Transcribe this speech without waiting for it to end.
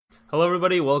Hello,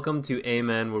 everybody. Welcome to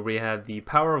Amen, where we have the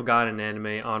power of God and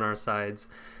anime on our sides.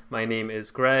 My name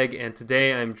is Greg, and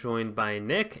today I'm joined by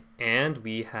Nick, and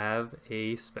we have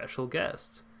a special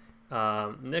guest.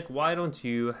 Nick, why don't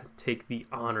you take the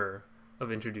honor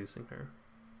of introducing her?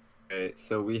 Right,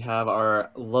 so we have our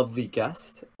lovely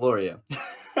guest, Gloria.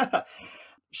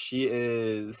 She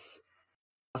is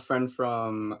a friend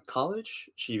from college.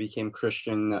 She became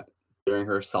Christian during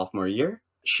her sophomore year.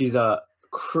 She's a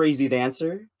crazy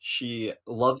dancer. She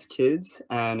loves kids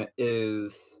and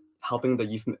is helping the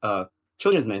youth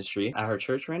children's ministry at her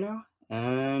church right now.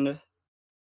 And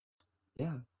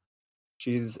yeah,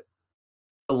 she's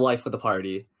the life of the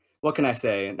party. What can I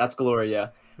say? That's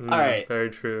Gloria. All right. Very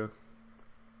true.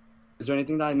 Is there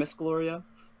anything that I missed, Gloria?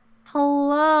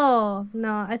 Hello.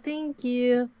 No, I think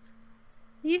you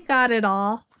got it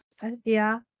all.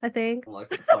 Yeah, I think. The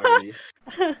life of the party.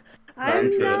 Very I'm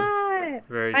true. not.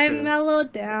 Very I'm true.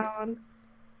 mellowed down.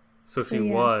 So So she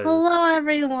yes. was. Hello,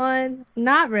 everyone.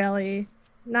 Not really.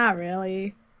 Not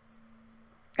really.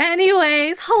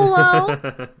 Anyways, hello.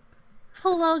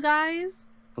 Hello, guys.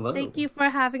 Hello. Thank you for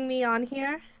having me on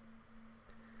here.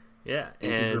 Yeah,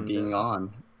 Thank you for being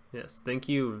on. Yes, thank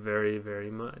you very,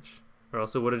 very much. Or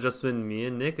else it would have just been me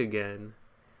and Nick again.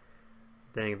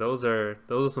 Dang, those are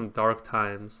some dark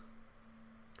times.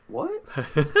 What?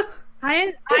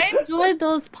 I enjoyed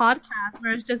those podcasts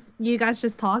where it's just you guys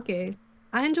just talking.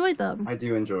 I enjoyed them. I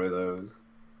do enjoy those.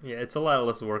 Yeah, it's a lot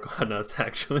less work on us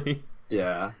actually.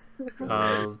 Yeah.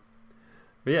 But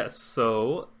yes,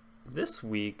 so this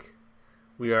week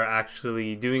we are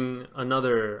actually doing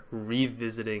another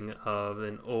revisiting of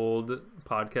an old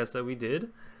podcast that we did.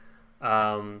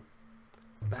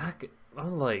 Back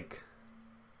on like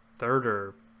third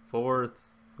or fourth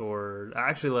or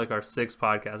actually like our sixth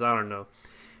podcast, I don't know.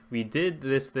 We did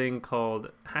this thing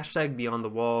called hashtag Beyond the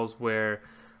Walls where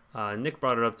Nick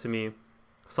brought it up to me.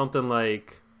 Something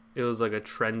like it was like a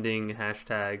trending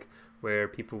hashtag where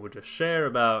people would just share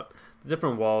about the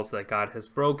different walls that God has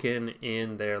broken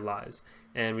in their lives.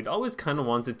 And we'd always kind of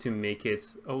wanted to make it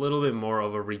a little bit more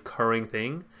of a recurring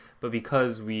thing, but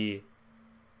because we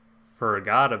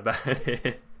forgot about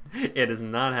it, it has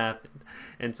not happened.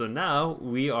 And so now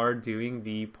we are doing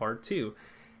the part two.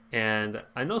 And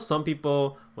I know some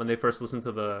people, when they first listened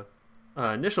to the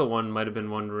initial one, might have been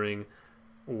wondering,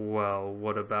 well,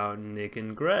 what about Nick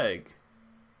and Greg?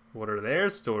 What are their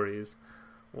stories?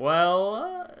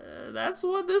 Well, that's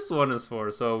what this one is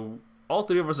for. So all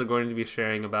three of us are going to be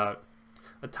sharing about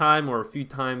a time or a few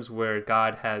times where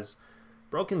God has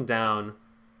broken down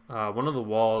one of the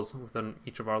walls within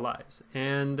each of our lives.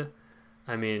 And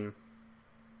I mean,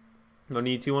 don't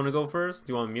you two want to go first?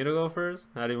 Do you want me to go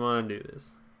first? How do you want to do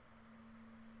this?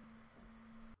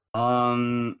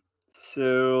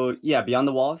 So yeah, Beyond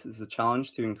the Walls is a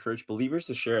challenge to encourage believers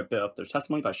to share a bit of their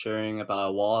testimony by sharing about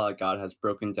a wall that God has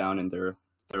broken down in their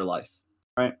life.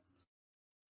 Right?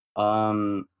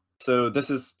 So this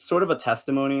is sort of a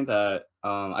testimony that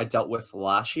I dealt with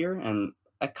last year and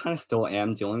I kind of still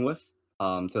am dealing with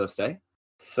to this day.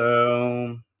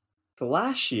 So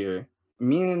last year,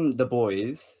 me and the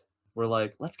boys were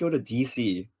like, let's go to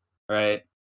DC, right?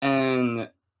 And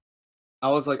I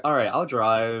was like, all right, I'll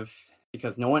drive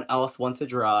because no one else wants to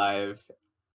drive,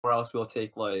 or else we'll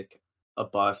take like a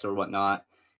bus or whatnot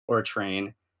or a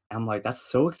train. And I'm like, that's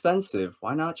so expensive.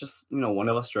 Why not just, one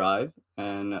of us drive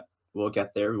and we'll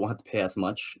get there. We won't have to pay as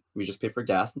much. We just pay for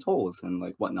gas and tolls and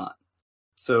like whatnot.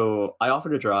 So I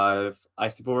offered to drive. I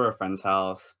sleep over at a friend's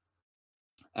house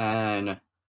and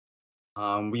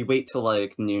we wait till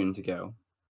like noon to go.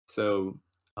 So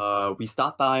we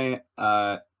stop by.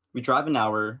 We drive an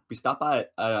hour. We stop by at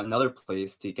another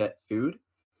place to get food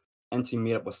and to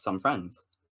meet up with some friends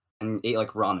and ate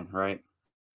like ramen. Right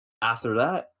after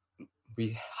that,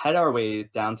 we head our way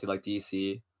down to like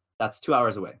DC. That's 2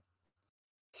 hours away.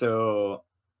 So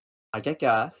I get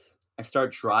gas. I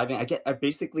start driving. I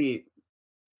basically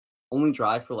only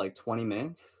drive for like 20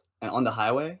 minutes, and on the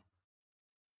highway,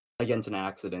 I get into an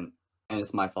accident, and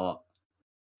it's my fault.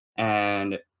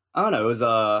 And I don't know.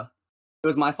 It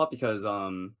was my fault because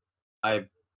I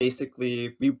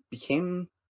basically we came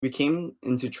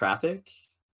into traffic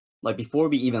like before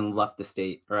we even left the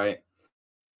state, right?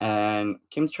 And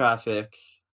came to traffic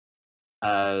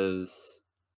as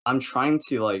I'm trying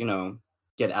to like,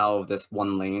 get out of this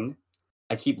one lane.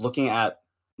 I keep looking at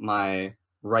my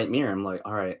right mirror. I'm like,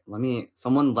 all right,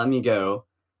 someone let me go.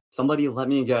 Somebody let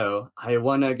me go. I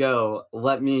wanna go.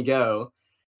 Let me go.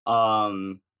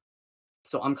 Um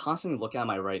so I'm constantly looking at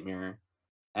my right mirror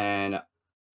and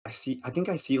I think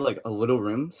I see like a little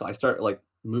room, so I start like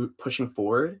pushing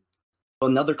forward.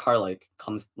 But another car like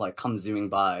comes zooming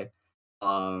by,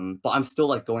 But I'm still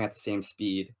like going at the same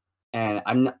speed, and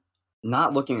I'm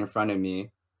not looking in front of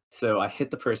me. So I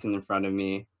hit the person in front of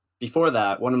me. Before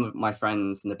that, one of my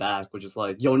friends in the back was just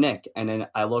like, "Yo, Nick," and then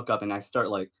I look up and I start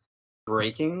like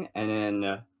braking, and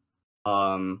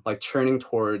then like turning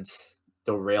towards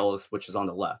the rails, which is on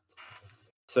the left.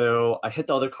 So I hit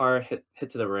the other car, hit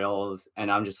to the rails,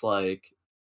 and I'm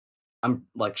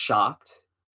like shocked,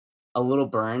 a little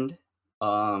burned,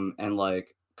 and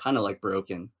like kind of like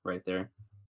broken right there.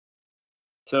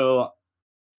 So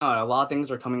a lot of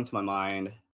things are coming to my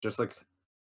mind, just like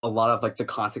a lot of like the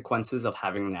consequences of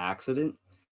having an accident.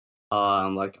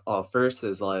 Like first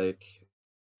is like,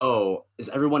 oh, is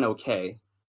everyone okay?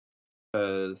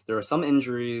 Because there were some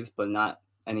injuries, but not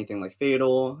anything like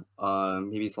fatal.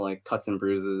 Maybe some like cuts and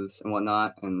bruises and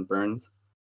whatnot and burns,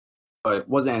 but it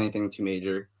wasn't anything too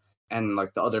major. And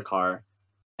like the other car,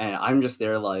 and I'm just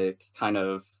there like kind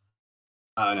of,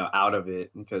 I don't know, out of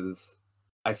it because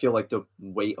I feel like the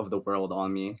weight of the world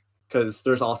on me. Because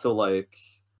there's also like,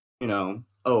 oh,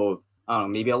 I don't know,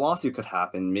 maybe a lawsuit could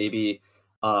happen. Maybe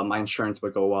my insurance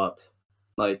would go up.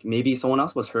 Like maybe someone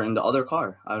else was hurt in the other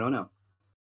car. I don't know.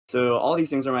 So all these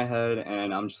things are in my head,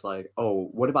 and I'm just like, oh,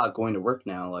 what about going to work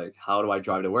now? Like, how do I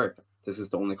drive to work? This is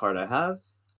the only car that I have.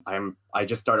 I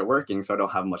just started working, so I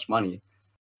don't have much money.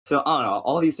 So I don't know.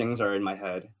 All these things are in my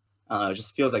head. It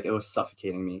just feels like it was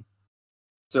suffocating me.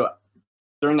 So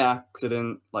during the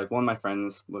accident, like one of my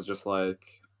friends was just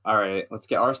like, all right, let's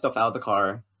get our stuff out of the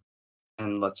car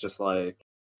and let's just like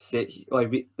sit.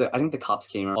 Like I think the cops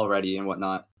came already and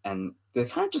whatnot, and they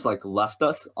kind of just like left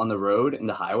us on the road in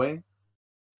the highway.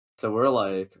 So we're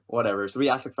like, whatever. So we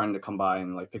asked a friend to come by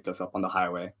and like pick us up on the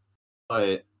highway.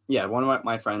 But yeah, one of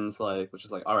my friends like was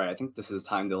just like, all right, I think this is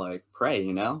time to like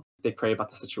pray, They pray about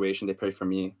the situation, they pray for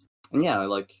me. And yeah,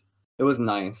 like it was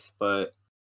nice, but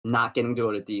not getting to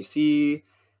go to DC,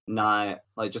 not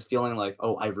like just feeling like,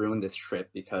 oh, I ruined this trip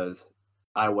because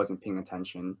I wasn't paying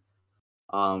attention.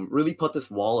 Really put this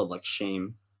wall of like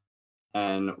shame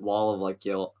and wall of like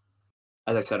guilt.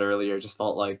 As I said earlier, just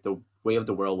felt like the weight of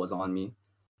the world was on me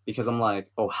because I'm like,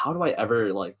 oh, how do I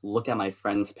ever like look at my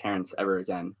friend's parents ever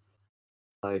again?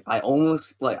 Like I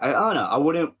almost like I don't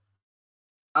know,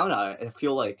 I don't know, I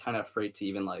feel like kind of afraid to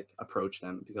even like approach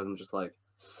them because I'm just like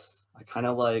I kind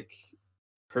of like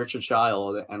hurt your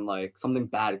child and like something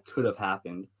bad could have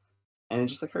happened and it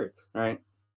just like hurts, right?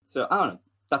 So I don't know.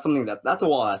 That's something that's a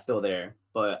wall that's still there.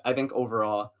 But I think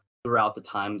overall throughout the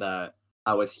time that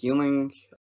I was healing,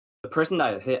 the person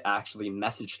that I hit actually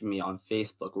messaged me on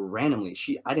Facebook randomly.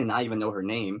 I did not even know her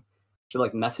name. She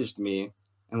like messaged me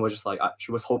and was just like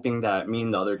she was hoping that me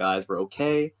and the other guys were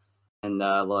okay and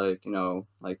that like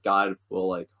like God will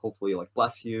like hopefully like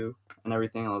bless you and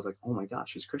everything. I was like, oh my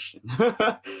gosh, she's Christian.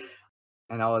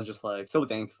 And I was just like so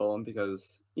thankful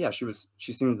because yeah,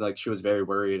 she seemed like she was very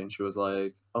worried and she was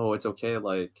like, oh, it's okay,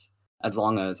 like as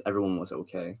long as everyone was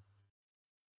okay.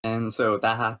 And so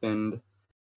that happened.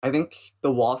 I think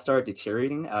the wall started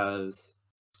deteriorating as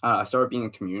I started being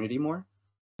in community more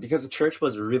because the church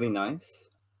was really nice.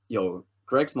 Yo,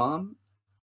 Greg's mom,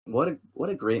 what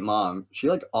a great mom. She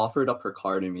like offered up her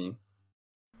car to me.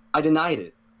 I denied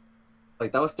it.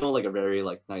 Like that was still like a very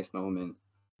like nice moment.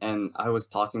 And I was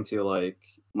talking to like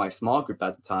my small group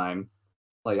at the time.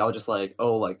 Like I was just like,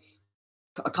 oh, like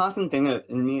a constant thing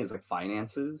in me is like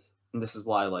finances. And this is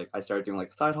why like I started doing like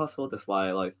a side hustle. This is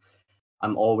why like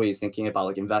I'm always thinking about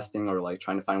like investing or like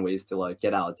trying to find ways to like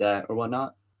get out of debt or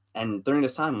whatnot. And during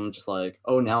this time, I'm just like,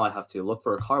 oh, now I have to look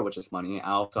for a car, which is money.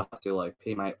 I also have to like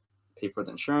pay for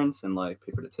the insurance and like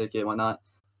pay for the ticket and whatnot.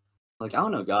 Like, I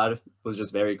don't know, God was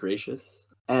just very gracious.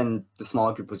 And the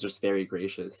small group was just very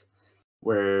gracious,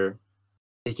 where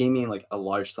they gave me like a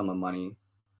large sum of money,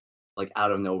 like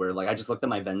out of nowhere. Like I just looked at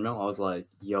my Venmo, I was like,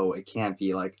 yo, it can't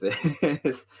be like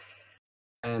this.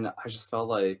 And I just felt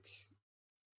like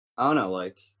I don't know,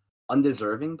 like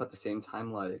undeserving, but at the same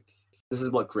time, like this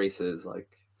is what grace is,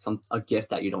 like a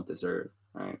gift that you don't deserve,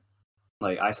 right?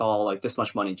 Like I saw like this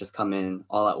much money just come in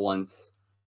all at once,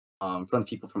 from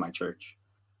people from my church,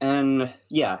 and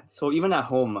yeah. So even at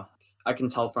home, I can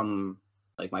tell from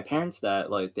like my parents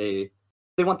that like they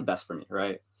want the best for me,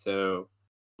 right? So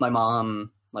my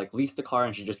mom like leased a car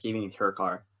and she just gave me her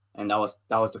car, and that was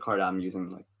the car that I'm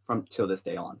using like from till this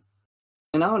day on.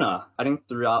 And I don't know, I think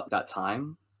throughout that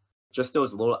time just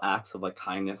those little acts of like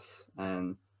kindness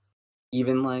and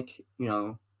even like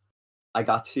I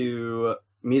got to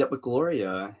meet up with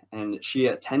Gloria and she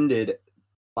attended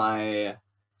my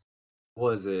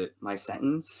what was it my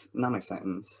sentence not my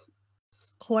sentence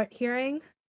Court hearing.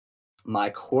 my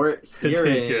court Your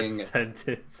hearing.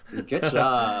 sentence. Good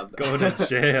job. Going to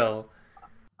jail.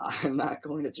 I'm not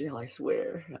going to jail, I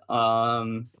swear.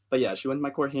 But yeah, she went to my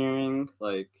court hearing.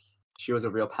 Like, she was a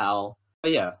real pal.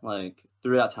 But yeah, like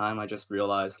through that time, I just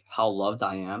realized how loved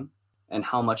I am and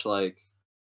how much like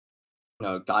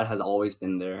God has always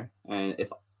been there. And if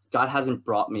God hasn't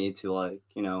brought me to like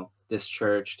this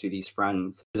church, to these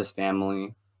friends, to this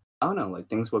family, I don't know, like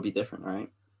things would be different, right?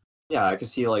 Yeah, I could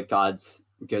see like God's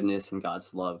goodness and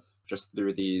God's love just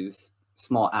through these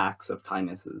small acts of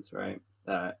kindnesses, right?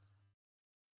 That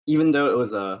even though it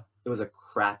was a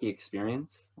crappy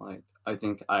experience, like I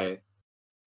think I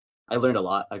learned a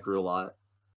lot, I grew a lot,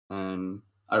 and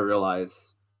I realized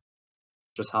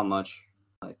just how much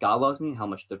like God loves me, how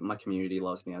much my community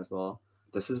loves me as well.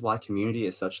 This is why community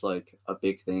is such like a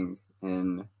big thing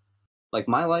in like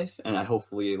my life, and I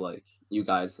hopefully like you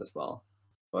guys as well.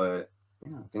 But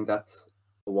yeah, I think that's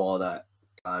the wall that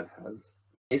God has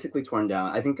basically torn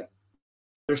down. I think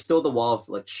there's still the wall of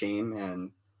like shame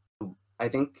and I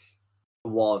think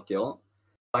the wall of guilt.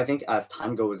 I think as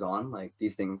time goes on, like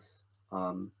these things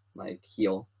like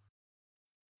heal.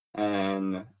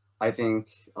 And I think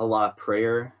a lot of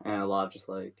prayer and a lot of just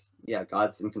like, yeah,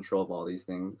 God's in control of all these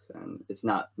things. And it's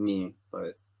not me,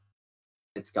 but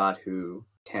it's God who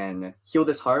can heal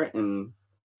this heart and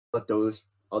let those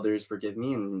others forgive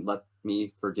me and let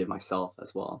me forgive myself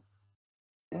as well.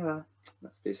 Yeah,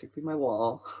 that's basically my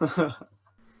wall.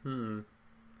 Hmm.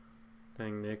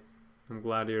 Dang, Nick. I'm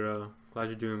glad you're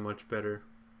doing much better.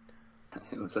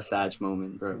 It was a sad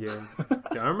moment, bro. Yeah.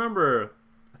 Yeah, I remember.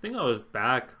 I think I was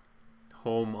back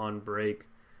home on break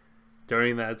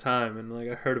during that time, and like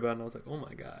I heard about it, and I was like, oh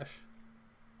my gosh,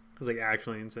 it was like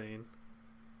actually insane.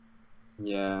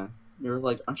 Yeah. You were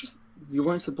like, you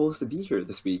weren't supposed to be here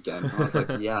this weekend. I was like,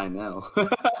 yeah, I know.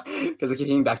 Because I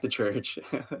came back to church.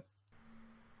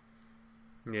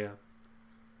 Yeah.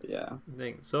 Yeah.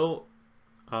 Dang. So,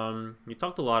 you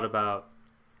talked a lot about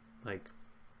like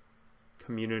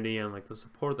community and like the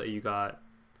support that you got.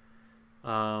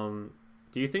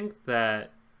 Do you think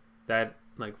that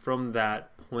like from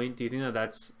that point, do you think that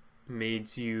that's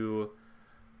made you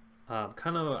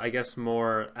kind of, I guess,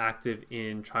 more active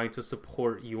in trying to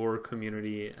support your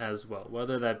community as well,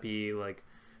 whether that be like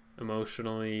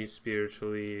emotionally,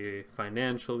 spiritually,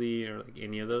 financially, or like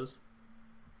any of those?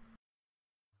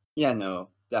 Yeah, no,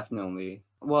 definitely.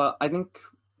 Well, I think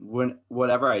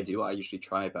whatever I do, I usually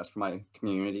try my best for my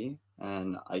community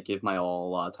and I give my all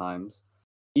a lot of times.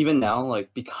 Even now,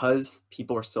 like because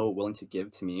people are so willing to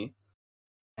give to me,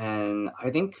 and I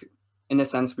think in a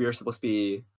sense we are supposed to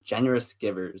be generous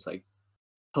givers, like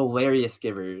hilarious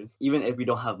givers. Even if we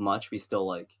don't have much, we still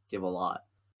like give a lot.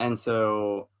 And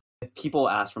so if people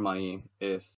ask for money,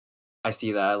 if I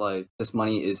see that like this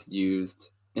money is used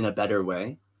in a better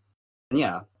way, then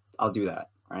yeah, I'll do that,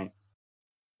 right?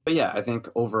 But yeah, I think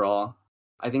overall,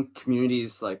 I think community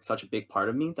is like such a big part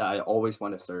of me that I always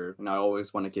want to serve and I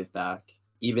always want to give back,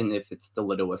 even if it's the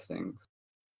littlest things.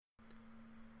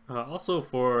 Also,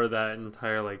 for that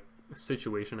entire like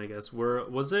situation, I guess, where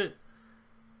was it?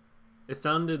 It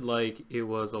sounded like it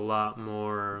was a lot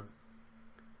more,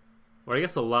 or I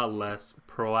guess a lot less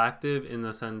proactive in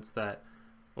the sense that,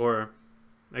 or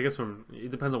I guess from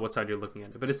it depends on what side you're looking at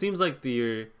it, but it seems like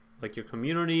your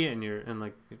community and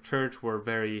like your church were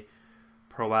very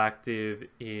proactive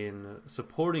in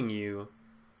supporting you.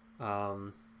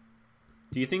 Um,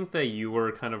 do you think that you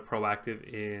were kind of proactive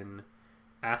in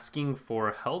asking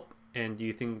for help? And do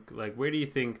you think like where do you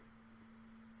think,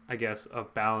 I guess, a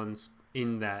balance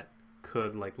in that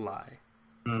could like lie?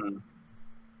 Mm.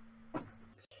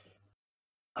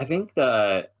 I think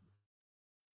that,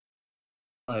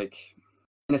 like,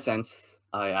 in a sense,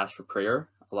 I ask for prayer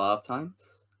a lot of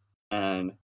times.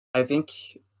 And I think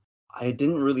I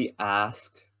didn't really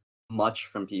ask much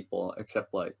from people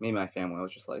except like maybe my family. I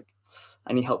was just like,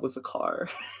 I need help with the car.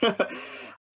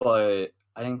 But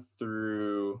I think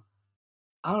through,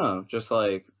 I don't know, just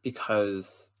like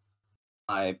because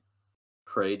I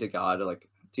prayed to God, like,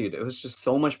 dude, it was just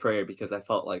so much prayer because I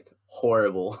felt like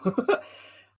horrible.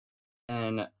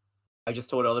 And I just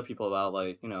told other people about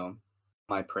like,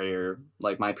 my prayer,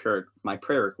 like my prayer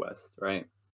request, right?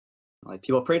 Like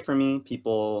people prayed for me,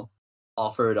 people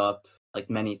offered up like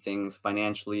many things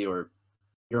financially or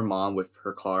your mom with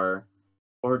her car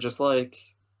or just like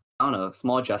I don't know,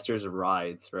 small gestures of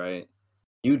rides, right?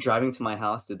 You driving to my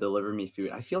house to deliver me food.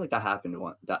 I feel like that happened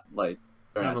one that like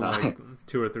during that Happened like time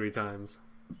 2 or 3 times.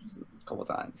 a couple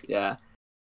times. Yeah.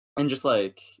 And just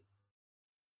like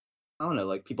I don't know,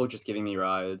 like people just giving me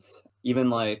rides.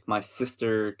 Even like my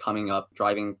sister coming up,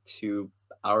 driving 2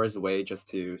 hours away just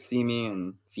to see me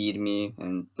and feed me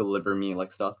and deliver me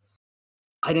like stuff.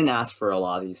 I didn't ask for a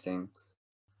lot of these things.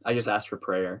 I just asked for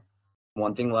prayer.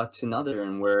 one thing led to another,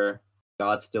 and where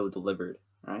God still delivered,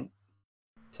 right?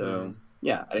 So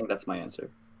yeah, I think that's my answer.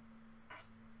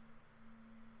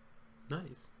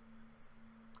 Nice.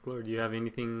 Gloria, do you have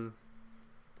anything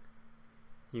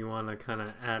you want to kind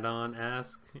of add on,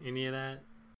 ask any of that?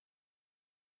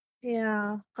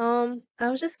 Yeah. I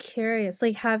was just curious,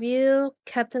 like, have you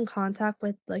kept in contact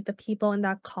with like the people in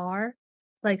that car,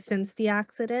 like since the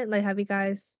accident? Like, have you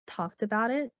guys talked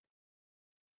about it?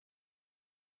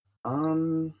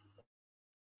 Um,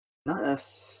 Not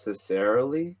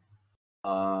necessarily.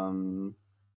 Um,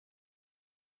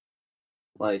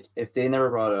 like if they never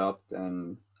brought it up,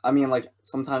 then I mean, like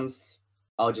sometimes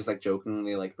I'll just like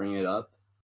jokingly like bring it up,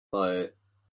 but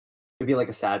it'd be like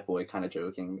a sad boy kind of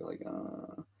joking, like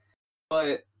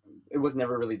but it was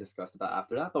never really discussed about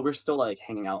after that. But we're still like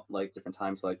hanging out like different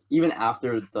times, like even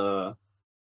after the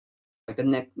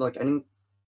next, like I think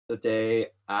the day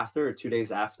after or 2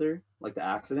 days after like the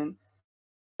accident,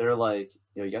 they're like,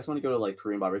 yo, you guys want to go to like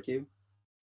Korean barbecue?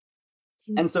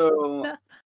 And so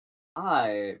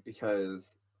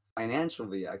because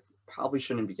financially I probably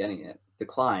shouldn't be getting it,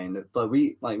 declined, but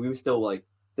we still like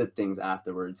did things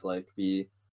afterwards. Like we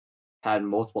had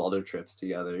multiple other trips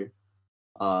together,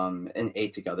 and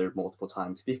ate together multiple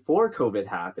times before COVID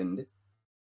happened,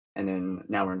 and then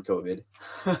now we're in COVID.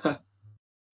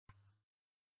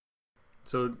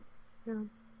 So Yeah.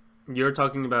 you're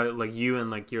talking about like you and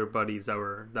like your buddies that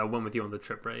went with you on the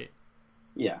trip, right?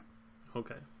 Yeah.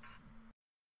 Okay.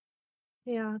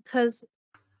 Yeah, because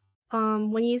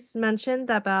when you mentioned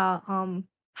about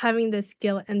having this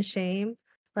guilt and shame,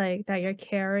 like that you're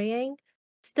carrying,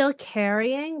 still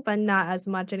carrying, but not as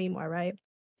much anymore, right?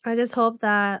 I just hope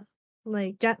that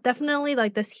like definitely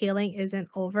like this healing isn't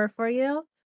over for you.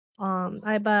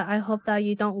 But I hope that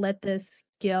you don't let this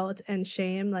guilt and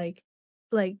shame like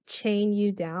chain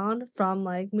you down from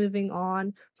like moving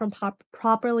on from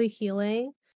properly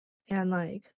healing and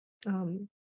um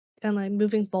like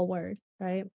moving forward,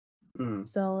 right? Mm,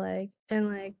 So like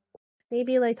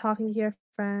maybe like talking to your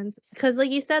friends, because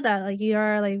like you said that like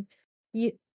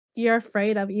you you're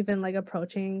afraid of even like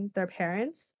approaching their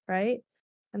parents, right?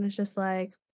 And it's just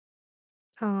like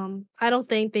I don't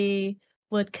think they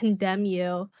would condemn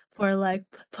you for like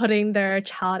putting their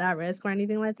child at risk or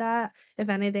anything like that. If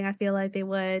anything, I feel like they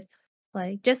would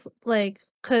like just like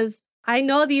because I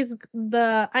know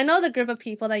the group of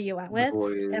people that you went the with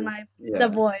and boys. like the Yeah.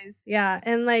 boys, yeah,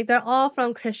 and like they're all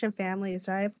from Christian families,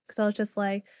 right? So it's just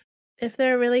like if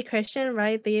they're really Christian,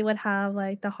 right, they would have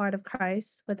like the heart of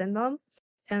Christ within them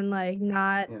and like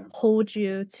not Yeah. hold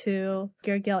you to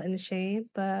your guilt and shame,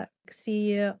 but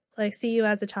see you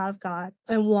as a child of God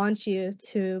and want you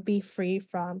to be free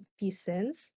from these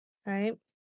sins, right?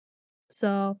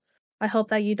 So I hope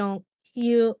that you don't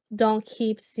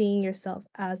keep seeing yourself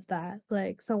as that,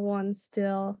 like someone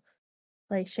still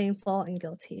like shameful and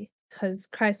guilty, because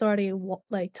Christ already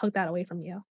like took that away from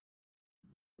you.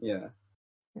 Yeah.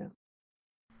 Yeah.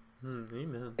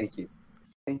 Amen. Thank you.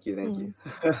 Thank you. Thank you.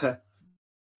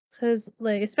 Because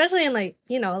like especially in like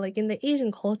like in the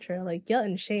Asian culture, like guilt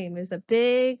and shame is a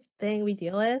big thing we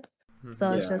deal with.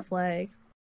 So it's Yeah. just like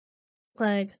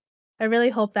I really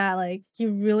hope that like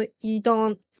you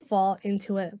don't fall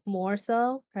into it more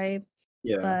so, right?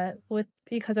 Yeah. But with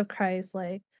because of Christ,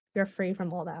 like you're free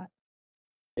from all that.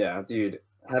 Yeah, dude.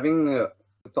 Having the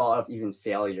thought of even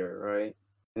failure, right?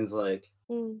 Is like,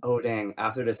 Mm. oh dang,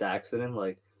 after this accident,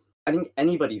 like I think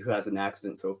anybody who has an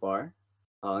accident so far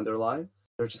in their lives,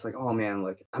 they're just like, oh man,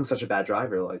 like I'm such a bad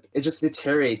driver. Like it just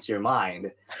deteriorates your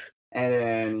mind. And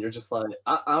then you're just like,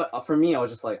 for me, I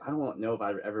was just like, I don't know if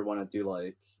I ever want to do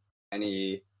like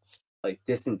any like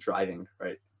distant driving,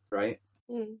 right? Right.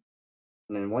 Mm.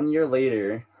 And then 1 year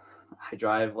later, I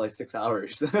drive like 6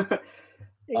 hours.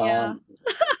 Yeah. um,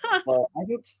 but I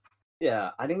think,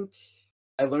 yeah, I think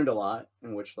I learned a lot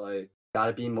in which like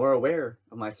gotta be more aware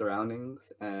of my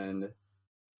surroundings and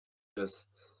just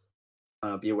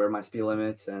be aware of my speed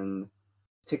limits and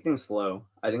take things slow.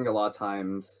 I think a lot of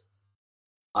times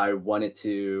I wanted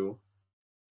to,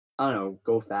 I don't know,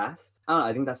 go fast. I don't know,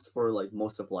 I think that's for like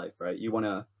most of life, right? You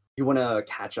wanna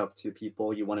catch up to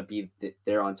people. You wanna be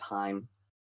there on time.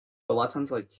 But a lot of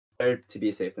times, like better to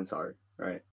be safe than sorry,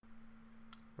 right?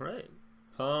 Right.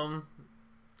 Um,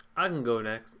 I can go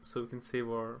next, so we can save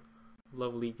our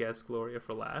lovely guest Gloria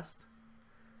for last.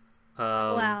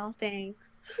 Um, Wow, thanks.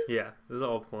 yeah, this is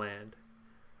all planned.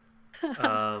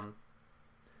 Um,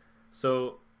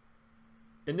 so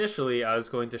initially, I was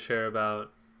going to share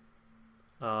about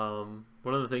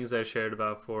one of the things I shared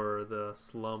about for the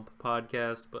Slump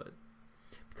podcast, but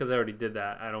because I already did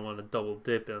that, I don't want to double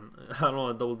dip I don't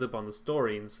want to double dip on the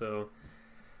story, and so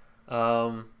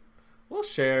we'll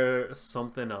share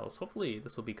something else. Hopefully,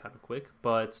 this will be kind of quick,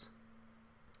 but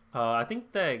I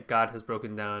think that God has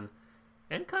broken down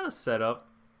and kind of set up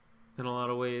in a lot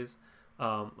of ways,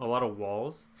 a lot of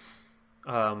walls,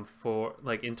 for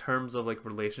like in terms of like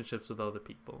relationships with other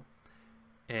people.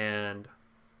 And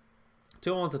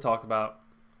two I want to talk about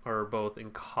are both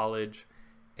in college,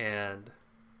 and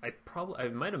I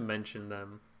might have mentioned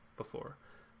them before,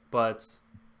 but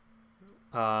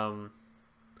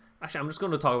actually I'm just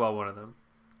going to talk about one of them.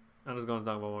 I'm just going to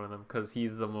talk about one of them because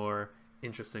he's the more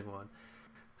interesting one.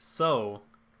 So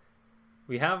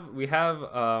we have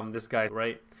this guy,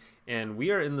 right? And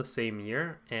we are in the same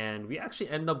year, and we actually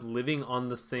end up living on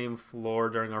the same floor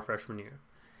during our freshman year.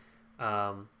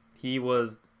 He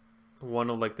was one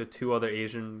of like the two other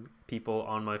Asian people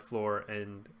on my floor,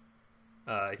 and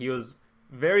he was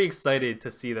very excited to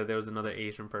see that there was another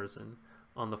Asian person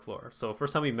on the floor. So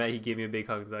first time we met, he gave me a big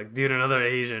hug. He's like, "Dude, another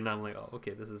Asian." I'm like, "Oh,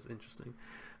 okay, this is interesting."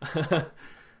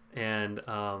 And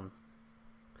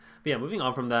but yeah, moving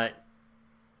on from that,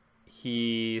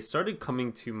 he started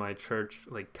coming to my church,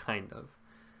 like kind of.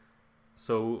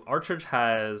 So our church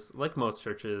has, like most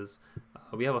churches,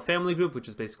 we have a family group, which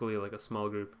is basically like a small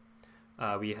group.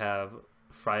 We have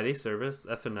Friday service,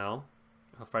 FNL,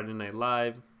 Friday Night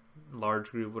Live,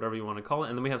 large group, whatever you want to call it,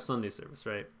 and then we have Sunday service,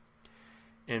 right?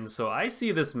 And so I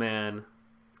see this man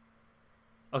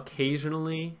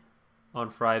occasionally on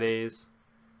Fridays.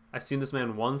 I've seen this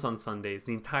man once on Sundays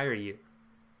the entire year.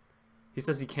 He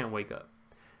says he can't wake up.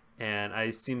 And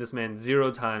I've seen this man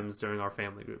 0 times during our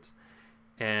family groups.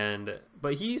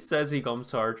 But he says he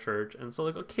comes to our church, and so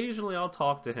like occasionally I'll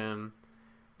talk to him.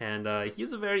 And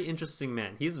he's a very interesting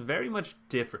man. He's very much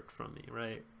different from me,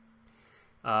 right?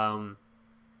 I'm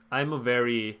a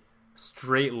very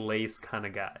straight-laced kind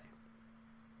of guy.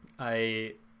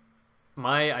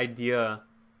 My idea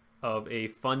of a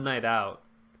fun night out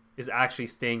is actually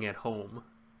staying at home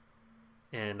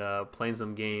and playing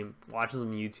some game, watching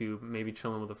some YouTube, maybe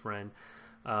chilling with a friend.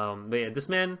 But yeah, this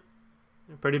man,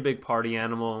 a pretty big party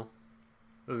animal,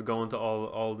 is going to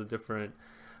all the different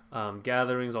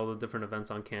gatherings, all the different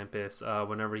events on campus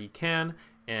whenever he can.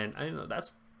 And I know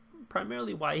that's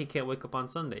primarily why he can't wake up on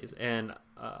Sundays. And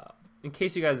in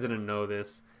case you guys didn't know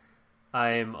this,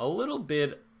 I'm a little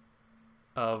bit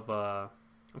of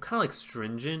I'm kind of like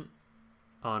stringent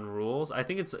on rules. I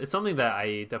think it's something that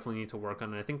I definitely need to work on,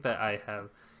 and I think that I have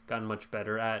gotten much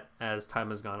better at as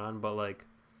time has gone on. But like,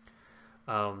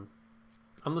 I'm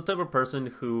the type of person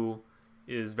who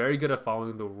is very good at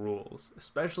following the rules,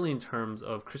 especially in terms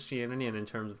of Christianity and in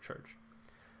terms of church.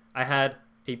 I had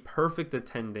a perfect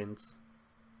attendance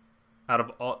out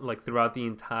of all, like throughout the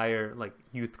entire like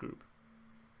youth group.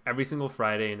 Every single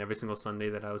Friday and every single Sunday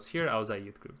that I was here, I was at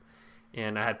youth group.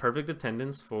 And I had perfect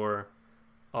attendance for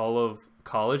all of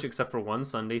college except for one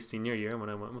Sunday senior year when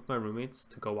I went with my roommates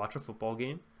to go watch a football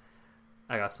game.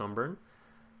 I got sunburned.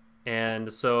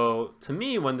 And so to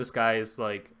me, when this guy is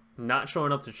like not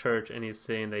showing up to church and he's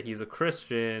saying that he's a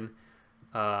Christian,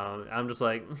 I'm just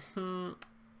like,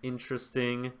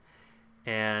 interesting.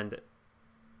 And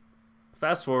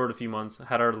fast forward a few months,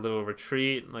 had our little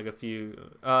retreat, like I think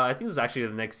this is actually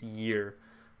the next year.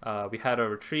 We had a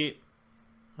retreat.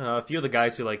 A few of the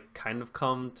guys who like kind of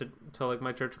come to like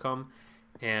my church come,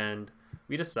 and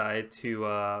we decide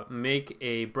to make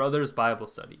a brothers Bible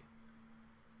study.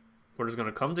 We're just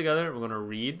gonna come together. We're gonna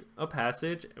read a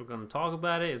passage. We're gonna talk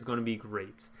about it. It's gonna be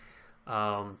great.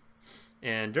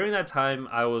 And during that time,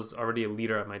 I was already a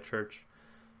leader at my church,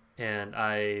 and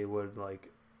I would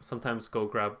like sometimes go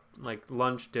grab like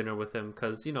lunch, dinner with him,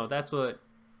 because you know that's what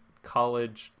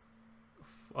college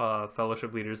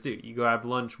fellowship leaders do. You go have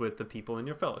lunch with the people in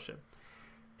your fellowship.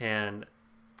 And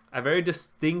I very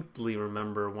distinctly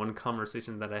remember one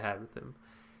conversation that I had with him.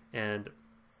 And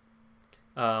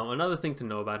another thing to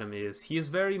know about him is he's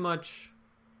very much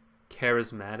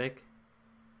charismatic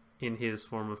in his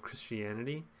form of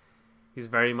Christianity. He's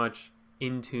very much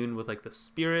in tune with like the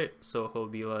spirit. So he'll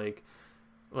be like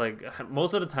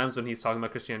most of the times when he's talking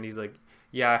about Christianity, he's like,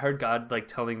 yeah, I heard God like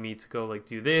telling me to go like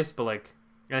do this, but like,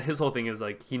 and his whole thing is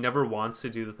like he never wants to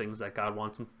do the things that God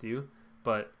wants him to do,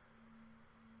 but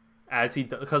as he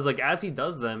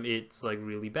does them, it's like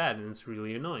really bad and it's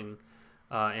really annoying,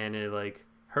 and it like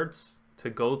hurts to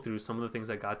go through some of the things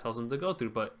that God tells him to go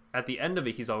through. But at the end of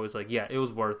it, he's always like, yeah, it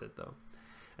was worth it though.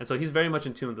 And so he's very much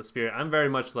in tune with the spirit. I'm very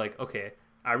much like, okay,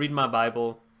 I read my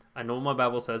Bible, I know what my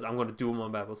Bible says, I'm going to do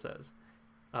what my Bible says.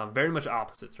 Very much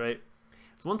opposites, right?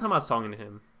 So one time I was talking to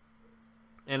him,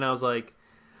 and I was like,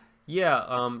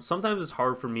 yeah, sometimes it's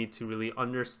hard for me to really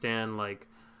understand like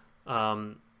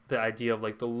the idea of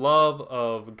like the love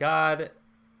of God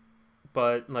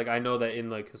but like I know that in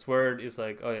like his word is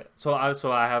like, oh yeah, so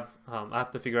I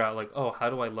have to figure out like, oh, how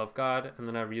do I love God? And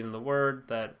then I read in the word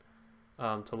that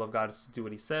to love God is to do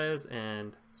what he says,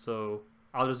 and so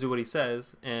I'll just do what he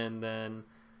says, and then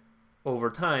over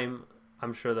time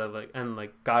I'm sure that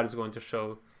like God is going to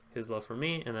show his love for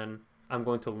me, and then I'm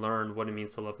going to learn what it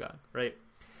means to love God, right?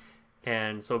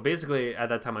 And so basically at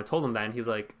that time I told him that, and he's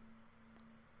like,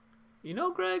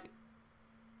 Greg,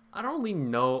 I don't really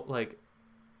know, like,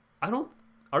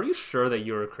 are you sure that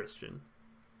you're a Christian?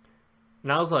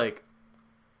 And I was like,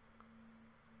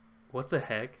 what the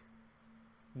heck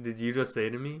did you just say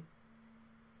to me?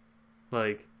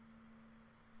 Like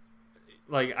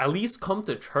at least come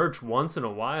to church once in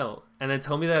a while and then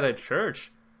tell me that at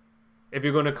church. If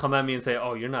you're going to come at me and say,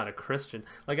 oh, you're not a Christian,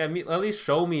 like, at least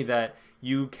show me that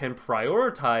you can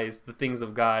prioritize the things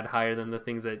of God higher than the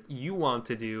things that you want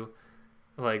to do,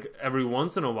 like, every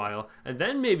once in a while, and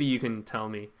then maybe you can tell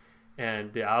me.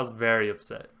 And yeah, I was very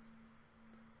upset.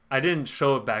 I didn't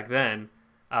show it back then.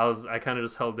 I kind of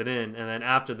just held it in, and then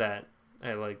after that,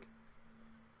 I like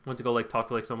went to go like talk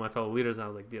to like some of my fellow leaders, and I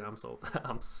was like, dude,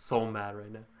 I'm so mad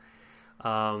right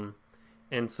now.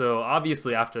 And so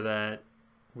obviously after that,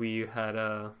 we had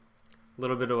a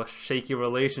little bit of a shaky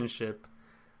relationship.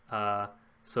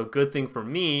 So good thing for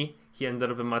me, he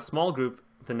ended up in my small group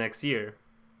the next year,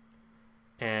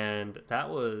 and that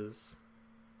was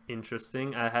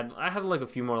interesting. I had like a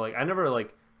few more, like, I never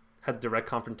like had direct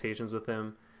confrontations with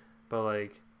him, but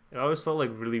like it always felt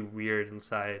like really weird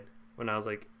inside when I was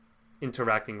like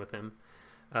interacting with him,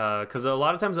 because a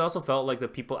lot of times I also felt like the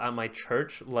people at my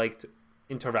church liked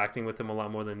interacting with him a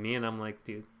lot more than me, and I'm like,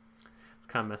 dude, it's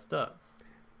kind of messed up.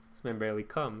 This man barely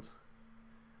comes,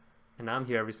 and I'm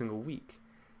here every single week.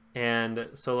 And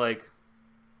so like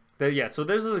so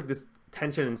there's like this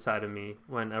tension inside of me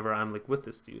whenever I'm like with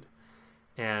this dude.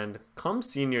 And come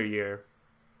senior year,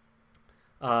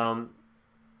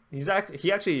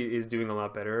 he actually is doing a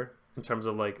lot better in terms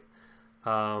of like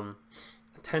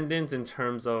attendance, in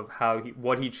terms of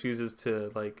what he chooses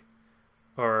to like,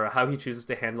 or how he chooses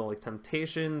to handle like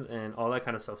temptations and all that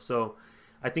kind of stuff. So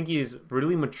I think he's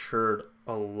really matured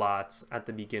a lot at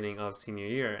the beginning of senior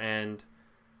year.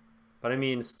 But I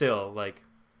mean, still, like,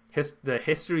 the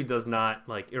history does not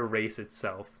like erase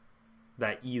itself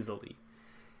that easily.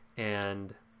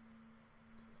 And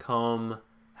come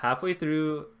halfway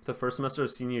through the first semester of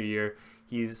senior year,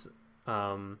 he's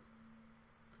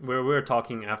we were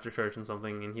talking after church and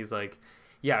something, and he's like,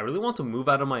 yeah, I really want to move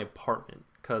out of my apartment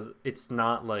because it's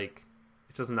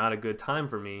just not a good time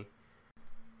for me.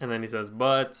 And then he says,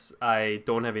 but I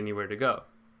don't have anywhere to go.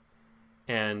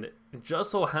 And it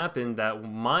just so happened that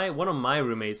one of my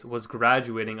roommates was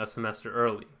graduating a semester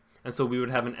early, and so we would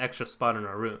have an extra spot in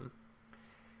our room.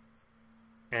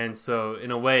 And so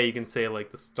in a way you can say like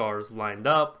the stars lined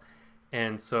up.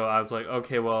 And so I was like,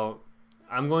 okay, well,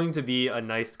 I'm going to be a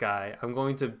nice guy. I'm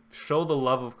going to show the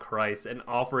love of Christ and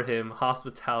offer him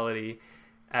hospitality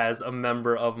as a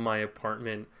member of my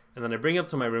apartment. And then I bring it up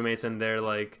to my roommates, and they're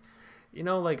like,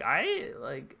 like I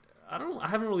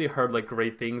haven't really heard like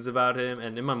great things about him.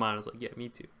 And in my mind I was like, yeah, me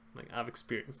too. Like, I've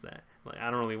experienced that. Like, I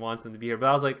don't really want him to be here. But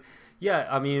I was like, yeah,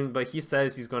 I mean, but he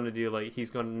says he's going to do like,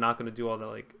 not going to do all that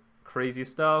like crazy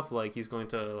stuff. Like, he's going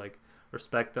to like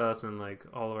respect us and like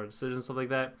all of our decisions, stuff like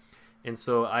that. And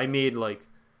so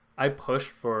I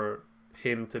pushed for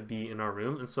him to be in our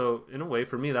room. And so in a way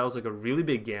for me, that was like a really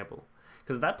big gamble,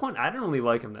 because at that point I didn't really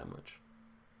like him that much.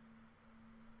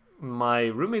 My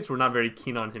roommates were not very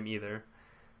keen on him either,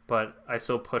 but I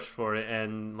still pushed for it.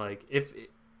 And like, if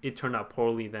it turned out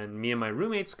poorly, then me and my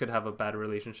roommates could have a bad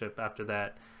relationship after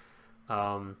that.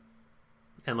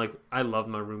 And like, I love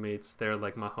my roommates. They're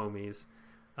like my homies,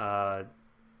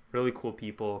 really cool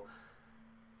people.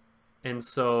 And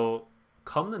so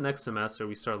come the next semester,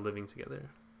 we started living together.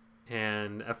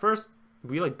 And at first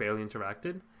we like barely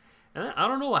interacted. And then, I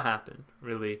don't know what happened,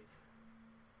 really.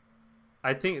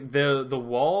 I think the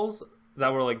walls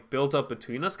that were like built up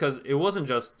between us, because it wasn't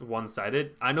just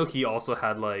one-sided. I know he also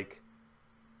had like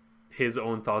his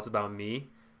own thoughts about me,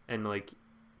 and like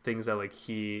things that like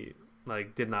he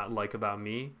like did not like about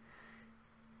me.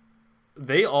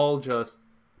 They all just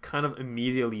kind of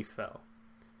immediately fell,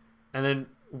 and then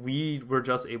we were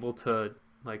just able to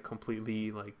like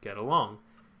completely like get along.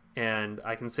 And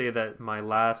I can say that my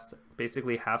last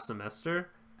basically half semester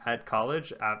at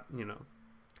college,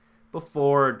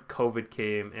 before COVID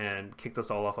came and kicked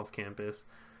us all off of campus,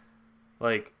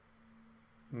 like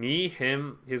me,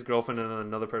 him, his girlfriend, and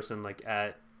another person like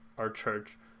at our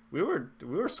church, we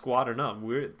were squatting up.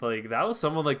 That was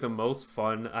some of like the most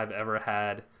fun I've ever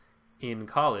had in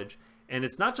college. And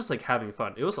it's not just like having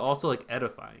fun, it was also like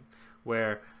edifying.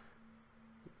 where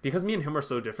because me and him are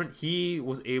so different, he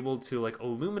was able to like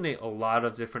illuminate a lot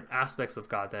of different aspects of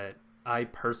God that I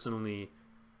personally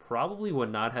probably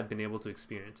would not have been able to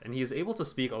experience. And he is able to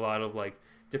speak a lot of like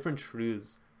different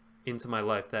truths into my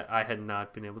life that I had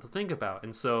not been able to think about.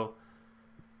 And so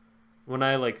when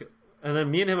I like, and then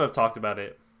me and him have talked about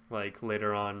it like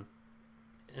later on.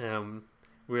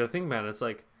 We were thinking about it. It's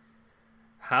like,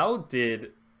 how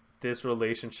did this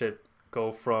relationship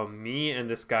go from me and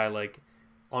this guy like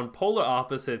on polar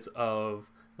opposites of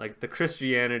like the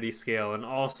Christianity scale and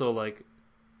also like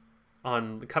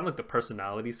on kind of like the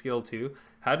personality scale too?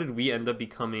 How did we end up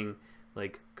becoming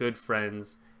like good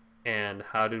friends, and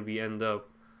how did we end up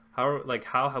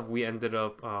how have we ended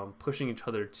up pushing each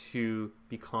other to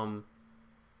become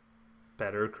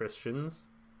better Christians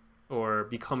or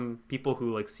become people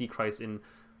who like see Christ in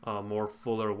a more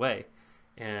fuller way?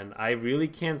 And I really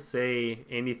can't say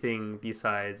anything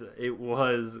besides it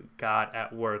was God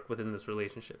at work within this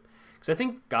relationship, because I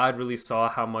think God really saw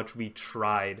how much we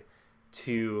tried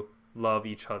to love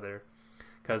each other,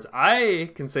 because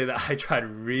I can say that I tried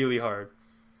really hard,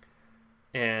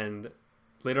 and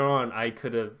later on I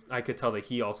could tell that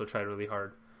he also tried really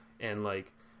hard, and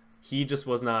like he just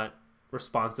was not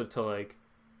responsive to like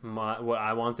what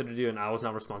I wanted to do, and I was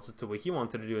not responsive to what he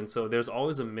wanted to do, and so there's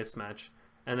always a mismatch.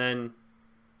 And then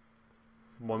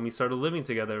when we started living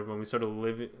together, when we started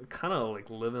living kind of like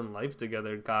living life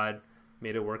together, God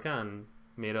made it work out and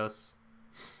made us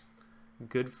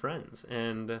good friends.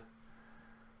 And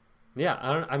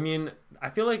yeah, I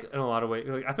feel like in a lot of ways,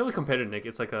 like, I feel like compared to Nick,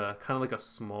 it's like a kind of like a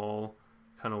small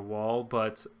kind of wall,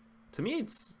 but to me,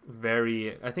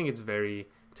 I think it's very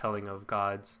telling of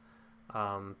God's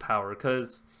power,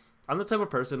 because I'm the type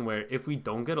of person where if we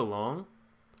don't get along,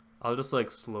 I'll just like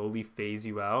slowly phase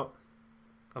you out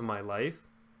of my life,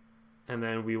 and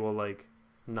then we will like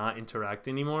not interact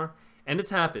anymore. And it's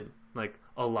happened like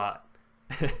a lot.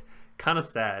 Kind of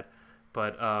sad,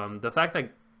 but the fact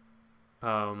that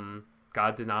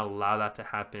God did not allow that to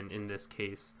happen in this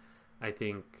case, I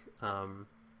think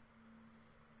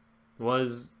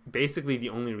was basically the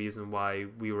only reason why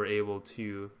we were able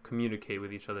to communicate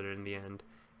with each other in the end.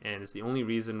 And it's the only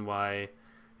reason why,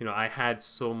 I had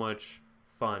so much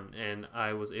fun, and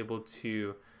I was able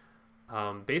to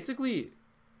basically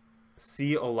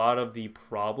see a lot of the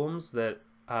problems that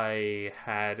I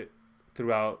had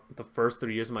throughout the first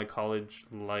 3 years of my college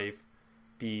life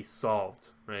be solved,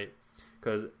 right?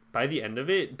 Because by the end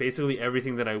of it, basically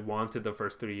everything that I wanted the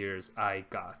first 3 years, I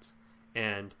got.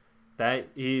 And that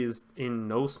is in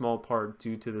no small part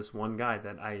due to this one guy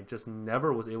that I just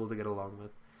never was able to get along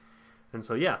with. And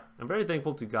so, yeah, I'm very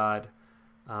thankful to God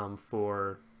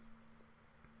for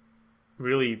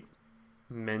really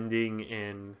mending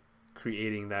and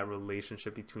creating that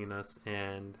relationship between us.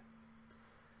 And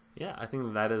yeah, I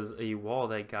think that is a wall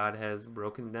that God has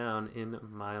broken down in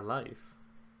my life.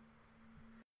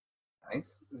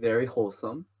 Nice. Very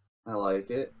wholesome. I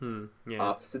like it. Yeah.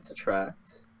 Opposites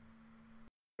attract.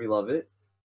 We love it.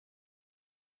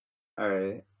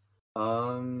 Alright.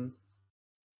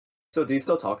 So do you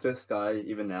still talk to this guy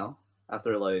even now?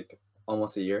 After like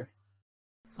almost a year?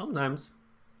 Sometimes.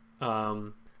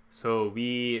 So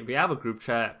we have a group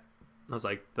chat. I was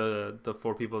like the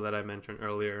 4 people that I mentioned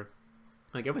earlier.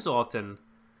 Like every so often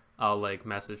I'll like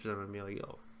message them and be like,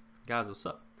 yo, guys, what's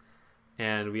up?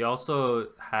 And we also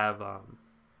have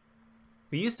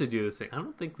we used to do this thing. I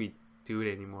don't think we do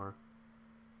it anymore.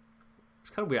 It's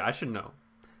kind of weird. I should know.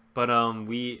 But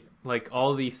we like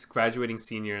all these graduating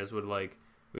seniors would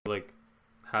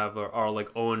have our like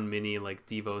own mini like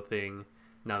Devo thing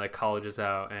now that college is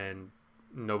out and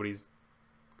nobody's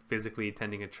physically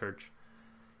attending a church.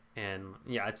 And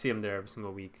yeah, I'd see him there every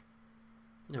single week.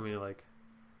 And we like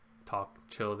talk,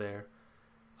 chill there.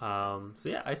 So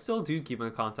yeah, I still do keep in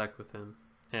contact with him,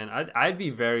 and I'd be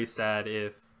very sad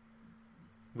if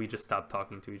we just stopped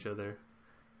talking to each other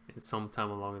at some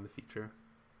time along in the future.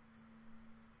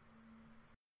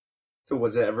 So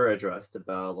was it ever addressed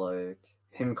about like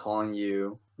him calling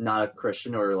you not a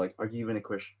Christian, or like are you even a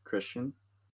Christian?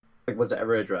 Like was it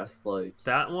ever addressed like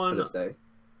That to one, this day?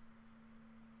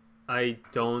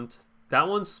 that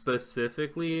one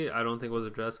specifically, I don't think was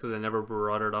addressed because I never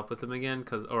brought it up with him again.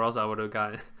 Or else I would have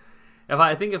gotten.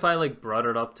 If I like brought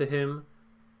it up to him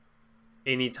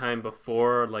anytime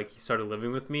before like he started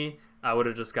living with me, I would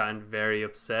have just gotten very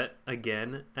upset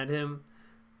again at him.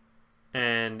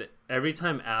 And every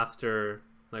time after,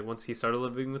 like once he started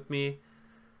living with me,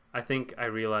 I think I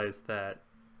realized that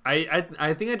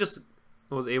I think I just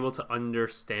was able to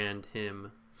understand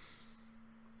him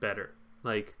better.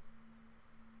 Like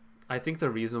I think the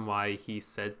reason why he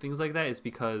said things like that is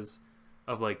because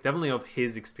of like definitely of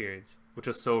his experience, which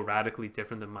was so radically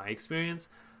different than my experience.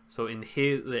 So in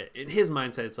his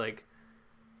mindset, it's like,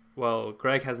 well,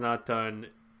 Greg has not done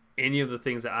any of the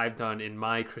things that I've done in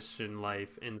my Christian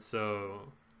life, and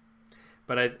so,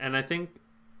 but I think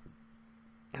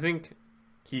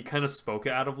he kind of spoke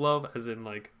it out of love, as in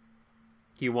like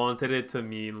he wanted it to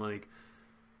mean like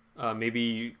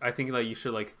maybe I think like you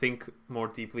should like think more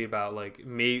deeply about like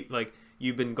like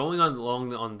you've been going on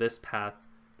along on this path,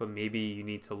 but maybe you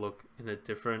need to look in a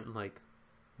different like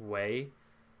way.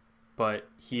 But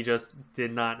he just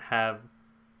did not have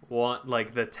want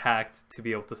like the tact to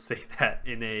be able to say that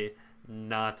in a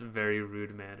not very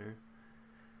rude manner.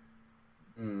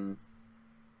 Mm.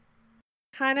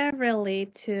 Kind of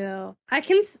relate to.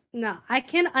 No, I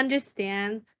can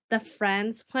understand the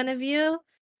friend's point of view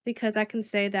because I can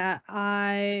say that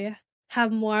I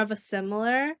have more of a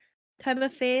similar type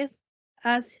of faith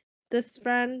as this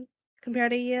friend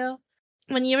compared to you.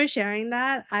 When you were sharing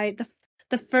that,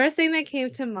 the first thing that came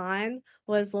to mind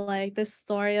was like the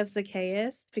story of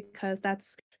Zacchaeus because that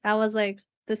was like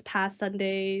this past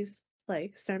Sunday's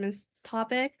like sermon's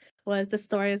topic was the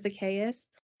story of Zacchaeus,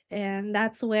 and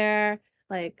that's where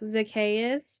like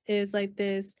Zacchaeus is like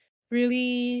this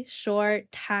really short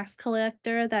tax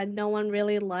collector that no one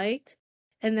really liked.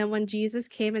 And then when Jesus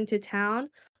came into town,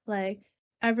 like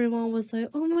everyone was like,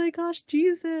 "Oh my gosh,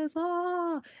 Jesus!"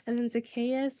 Ah! And then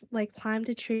Zacchaeus like climbed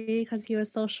a tree because he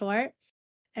was so short.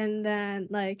 And then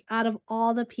like out of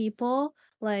all the people,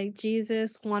 like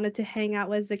Jesus wanted to hang out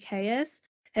with Zacchaeus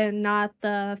and not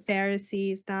the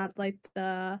Pharisees, not like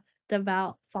the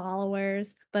devout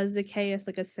followers, but Zacchaeus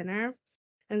like a sinner.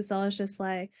 And so it's just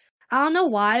like I don't know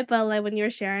why, but like when you're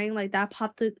sharing, like that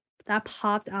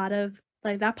popped out of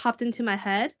like that popped into my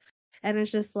head. And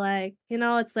it's just like,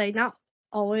 it's like not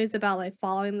always about like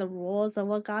following the rules of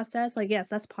what God says. Like yes,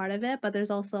 that's part of it, but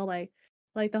there's also like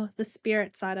the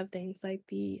spirit side of things, like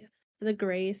the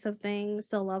grace of things,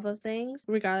 the love of things,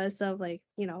 regardless of like,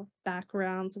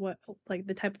 backgrounds, what like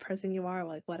the type of person you are,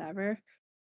 like whatever.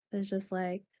 It's just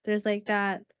like there's like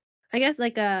that, I guess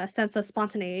like a sense of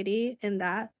spontaneity in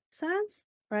that sense,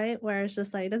 right? Where it's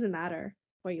just like it doesn't matter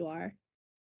where you are,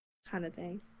 kind of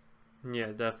thing.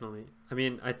 Yeah, definitely. I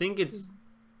mean, I think it's Mm.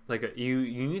 like you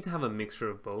need to have a mixture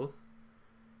of both.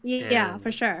 Yeah, for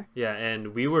And sure. yeah,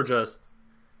 and we were just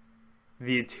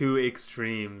the two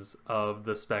extremes of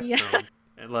the Yeah. spectrum.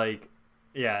 And like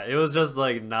yeah, it was just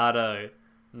like not a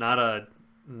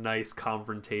nice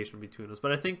confrontation between us.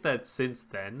 But I think that since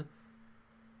then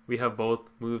we have both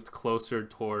moved closer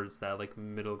towards that like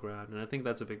middle ground, and I think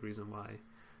that's a big reason why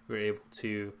we were able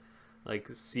to like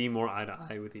see more eye to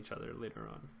eye with each other later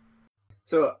on.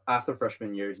 So after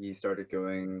freshman year, he started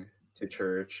going to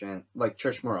church and like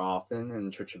church more often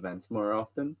and church events more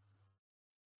often.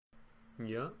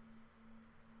 Yeah,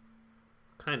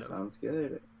 kind of. Sounds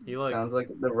good. He like Sounds like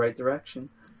the right direction.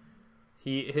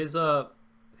 he his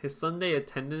Sunday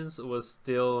attendance was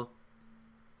still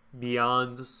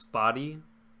beyond spotty.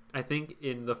 I think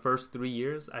in the first 3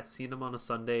 years I've seen him on a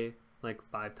Sunday like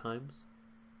 5 times.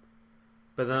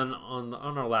 But then on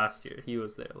our last year he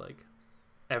was there like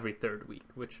every third week,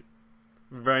 which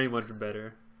very much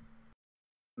better.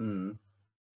 Mm.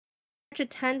 Church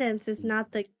attendance is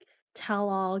not the tell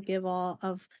all, give all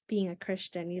of being a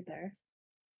Christian either.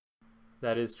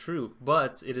 That is true,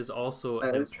 but it is also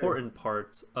That an is true. important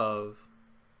part of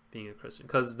being a Christian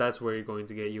because that's where you're going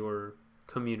to get your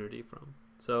community from.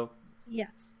 So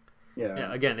Yes. Yeah.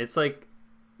 yeah, again, it's like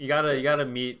you gotta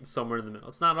meet somewhere in the middle.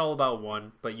 It's not all about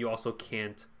one, but you also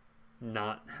can't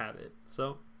not have it.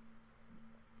 So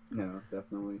No,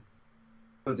 definitely.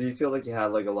 So do you feel like you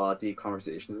had like a lot of deep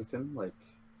conversations with him, like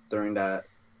during that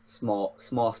small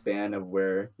span of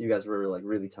where you guys were like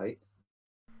really tight?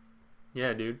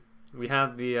 yeah, dude, we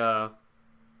had the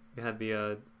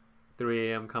 3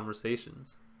 a.m.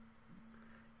 conversations.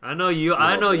 I know you.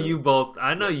 I Love know you those. both.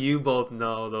 I know you both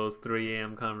know those 3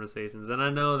 a.m. conversations, and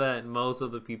I know that most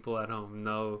of the people at home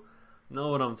know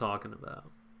what I'm talking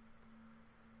about.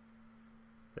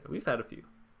 Yeah, we've had a few.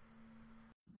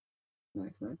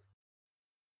 Nice, nice.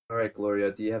 All right,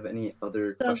 Gloria, do you have any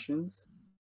other So questions?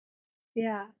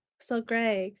 yeah. So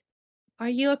Greg, are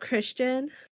you a Christian?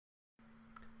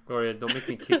 Gloria, don't make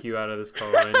me kick you out of this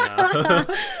call right now.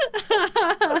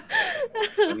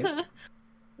 Dang it.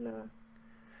 No.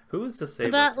 Who is to say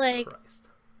But but like Christ?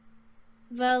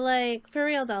 but like for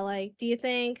real though, like do you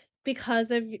think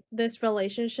because of this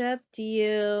relationship, do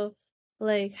you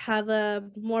like have a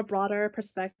more broader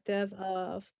perspective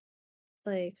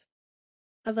like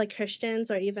of like Christians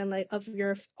or even like of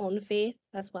your own faith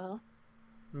as well?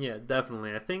 Yeah,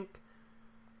 definitely. I think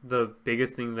the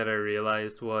biggest thing that I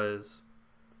realized was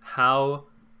how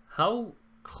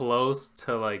close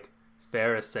to like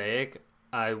Pharisaic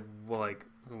I like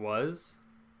was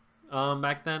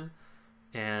back then,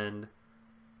 and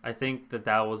I think that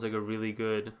that was like a really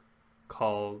good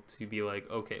call to be like,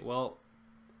 okay, well,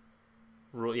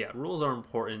 rules are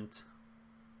important,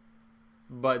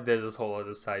 but there's this whole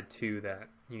other side too that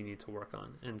you need to work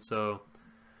on. And so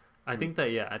I think that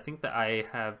I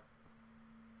have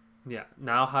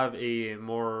now have a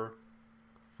more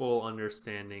full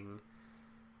understanding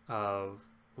of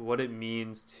what it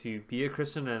means to be a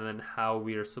Christian and then how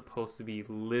we are supposed to be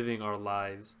living our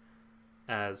lives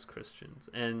as Christians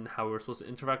and how we're supposed to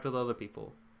interact with other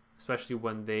people, especially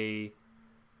when they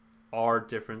are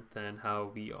different than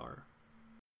how we are.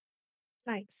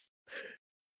 Nice.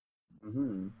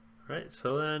 Hmm. Right,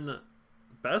 so then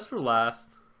best for last,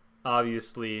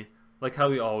 obviously, like how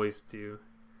we always do.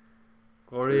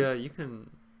 Gloria, you can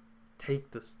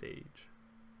take the stage.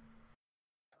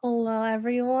 Hello,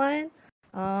 everyone.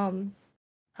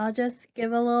 I'll just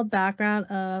give a little background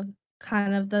of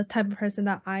kind of the type of person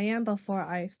that I am before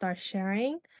I start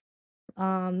sharing.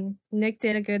 Nick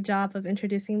did a good job of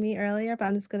introducing me earlier, but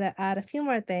I'm just gonna add a few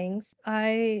more things.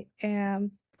 I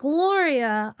am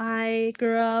Gloria. I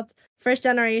grew up first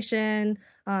generation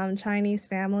Chinese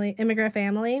family, immigrant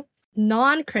family,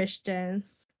 non-Christian,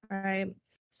 right?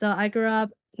 So I grew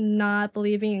up not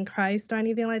believing in Christ or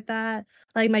anything like that.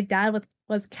 Like my dad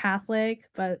was Catholic,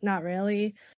 but not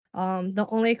really. The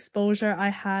only exposure I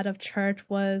had of church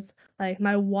was like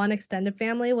my one extended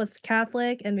family was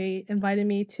Catholic, and they invited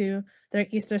me to their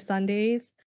Easter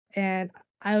Sundays, and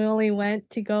I only went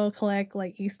to go collect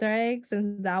like Easter eggs,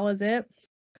 and that was it.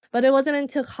 But it wasn't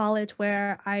until college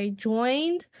where I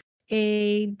joined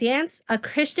a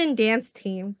Christian dance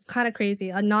team. Kind of crazy,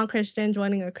 a non-Christian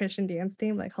joining a Christian dance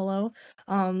team. Like hello,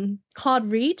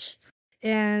 called Reach,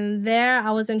 and there I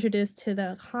was introduced to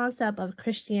the concept of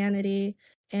Christianity,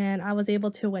 and I was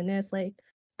able to witness like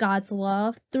God's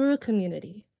love through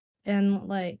community, and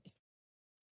like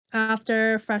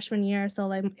after freshman year, so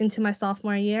like into my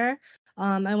sophomore year,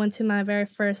 I went to my very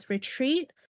first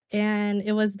retreat, and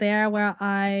it was there where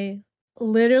I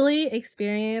literally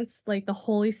experienced like the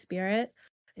Holy Spirit,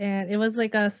 and it was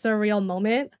like a surreal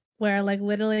moment where like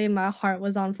literally my heart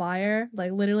was on fire,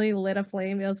 like literally lit a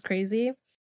flame. It was crazy.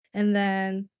 And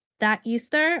then that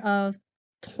Easter of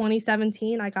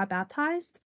 2017, I got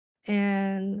baptized.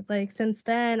 And like since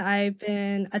then, I've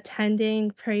been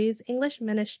attending Praise English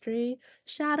Ministry.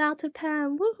 Shout out to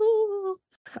Pam,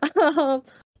 woohoo!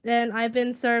 And I've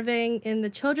been serving in the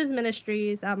children's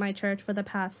ministries at my church for the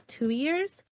past 2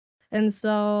 years. And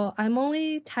so I'm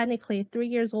only technically 3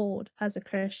 years old as a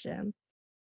Christian.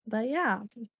 But yeah,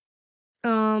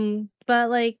 but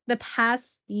like the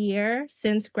past year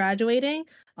since graduating,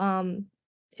 um,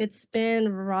 it's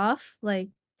been rough, like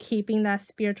keeping that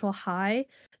spiritual high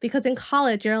because in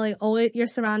college you're like always you're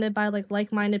surrounded by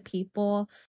like-minded people.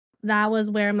 That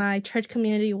was where my church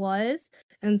community was.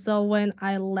 And so when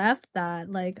I left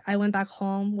that, like I went back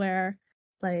home where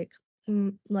like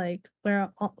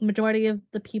where majority of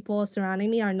the people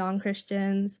surrounding me are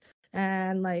non-Christians,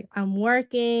 and like I'm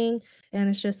working, and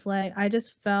it's just like I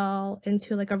just fell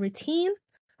into like a routine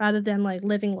rather than like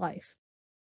living life.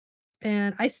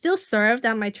 And I still served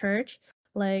at my church.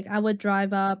 Like I would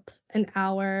drive up an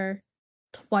hour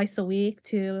twice a week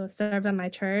to serve at my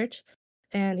church.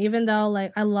 And even though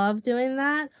like I love doing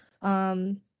that,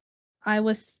 um I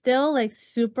was still like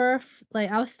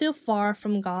I was still far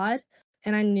from God,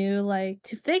 and I knew like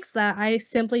to fix that I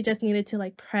simply just needed to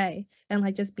like pray and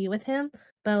like just be with him.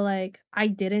 But like I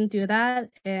didn't do that,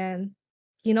 and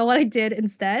you know what I did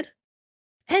instead?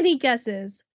 Any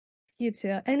guesses? You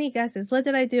too. Any guesses? What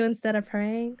did I do instead of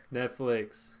praying?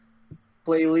 Netflix.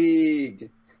 Play League.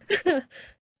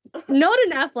 No to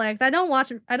Netflix. I don't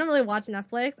really watch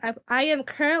Netflix. I am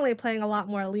currently playing a lot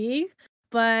more League,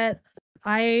 but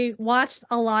I watched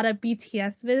a lot of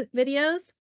BTS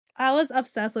videos. I was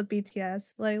obsessed with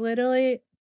BTS. Like literally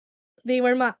they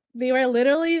were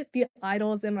literally the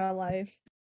idols in my life.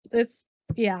 It's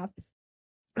yeah.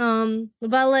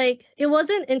 But like it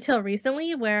wasn't until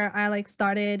recently where I like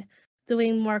started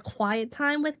doing more quiet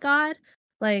time with God.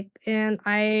 Like and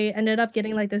I ended up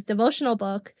getting like this devotional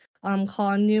book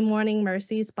called New Morning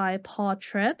Mercies by Paul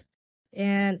Tripp.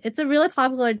 And it's a really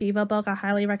popular diva book. I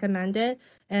highly recommend it.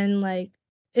 And like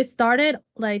it started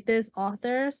like this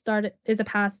author started is a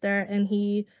pastor, and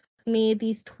he made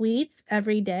these tweets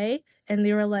every day, and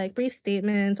they were like brief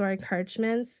statements or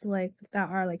encouragements like that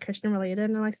are like Christian related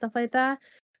and like stuff like that.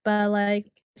 But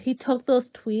like he took those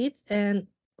tweets and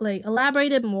like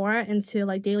elaborated more into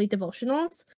like daily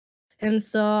devotionals. And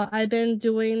so I've been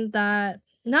doing that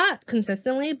not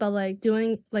consistently, but like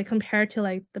doing like compared to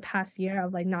like the past year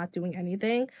of like not doing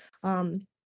anything, um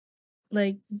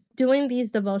like doing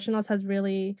these devotionals has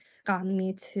really gotten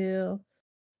me to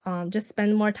just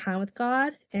spend more time with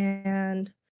God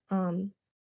and um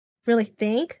really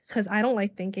think, because I don't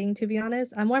like thinking, to be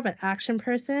honest. I'm more of an action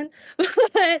person.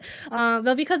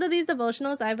 But because of these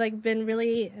devotionals, I've like been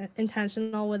really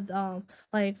intentional with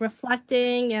like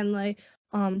reflecting and like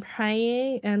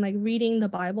praying and like reading the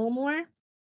Bible more.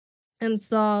 And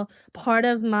so part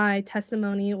of my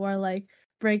testimony or like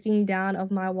breaking down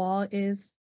of my wall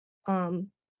is um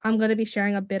I'm gonna be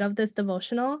sharing a bit of this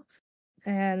devotional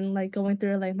and like going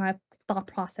through like my thought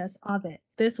process of it.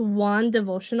 This one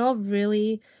devotional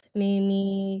really made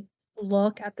me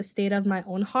look at the state of my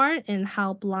own heart and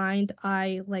how blind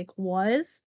I like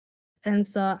was. And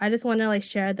so I just want to like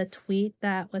share the tweet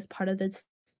that was part of this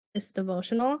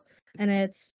devotional, and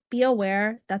it's be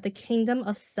aware that the kingdom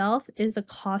of self is a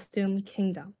costume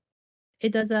kingdom.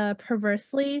 It does a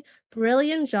perversely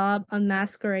brilliant job of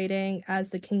masquerading as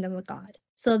the kingdom of God.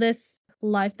 So this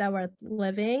life that we're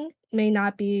living may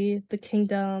not be the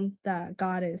kingdom that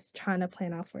God is trying to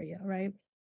plan out for you, right?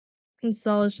 And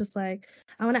so it's just like,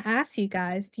 I want to ask you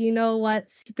guys, do you know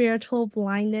what spiritual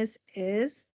blindness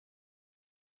is?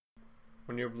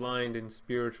 When you're blind in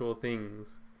spiritual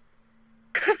things.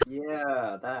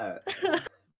 Yeah, that.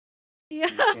 Yeah.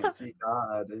 You can't see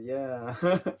God. Yeah.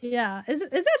 Yeah,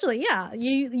 it's actually, yeah.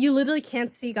 You literally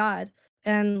can't see God,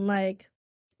 and like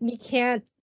you can't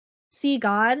see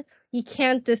God, you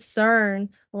can't discern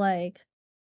like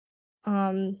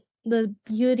the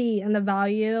beauty and the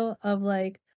value of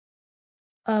like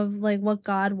what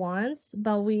God wants,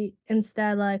 but we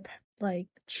instead like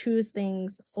choose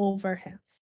things over him,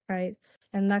 right?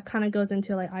 And that kind of goes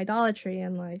into like idolatry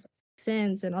and like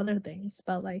sins and other things.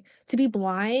 But like to be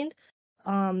blind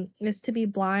is to be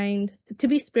blind, to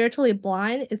be spiritually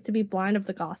blind is to be blind of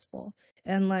the gospel.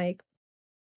 And like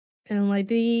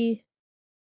the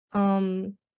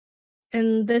um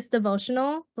in this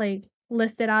devotional, like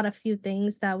listed out a few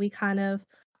things that we kind of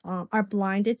are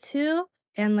blinded to,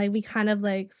 and like we kind of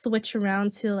like switch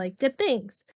around to like good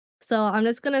things. So I'm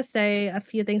just gonna say a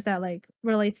few things that like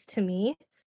relates to me.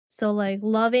 So like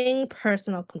loving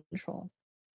personal control.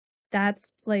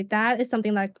 That's like that is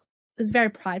something that is very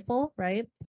prideful, right?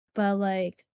 But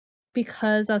like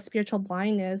because of spiritual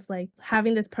blindness, like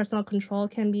having this personal control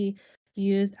can be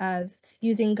used as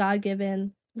using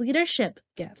God-given leadership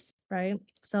gifts, right?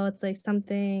 So it's like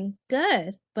something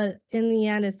good, but in the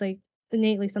end it's like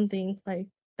innately something like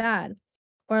bad.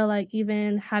 Or like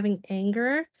even having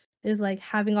anger is like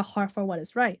having a heart for what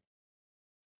is right.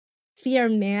 Fear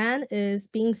man is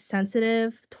being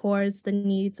sensitive towards the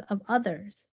needs of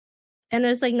others, and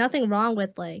there's like nothing wrong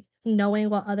with like knowing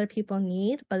what other people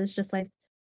need, but it's just like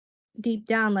deep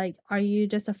down, like, are you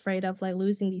just afraid of like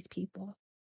losing these people,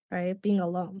 right? Being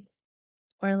alone.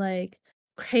 Or like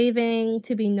craving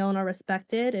to be known or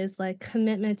respected is like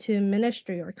commitment to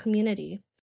ministry or community,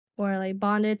 or like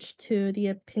bondage to the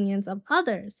opinions of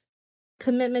others,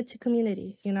 commitment to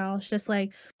community. It's just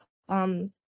like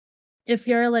um if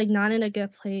you're like not in a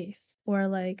good place or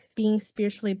like being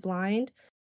spiritually blind,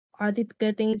 are the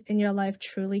good things in your life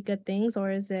truly good things, or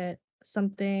is it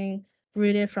something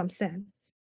rooted from sin?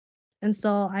 And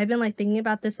so I've been like thinking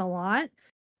about this a lot,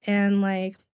 and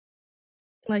like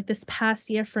this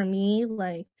past year for me,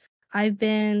 like I've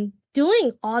been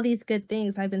doing all these good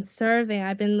things. I've been serving,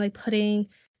 I've been like putting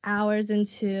hours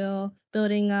into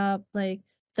building up like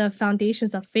the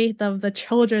foundations of faith of the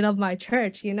children of my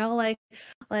church,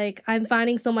 like I'm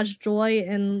finding so much joy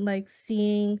in like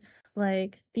seeing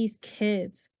like these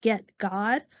kids get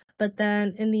God, but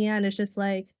then in the end it's just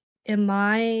like, am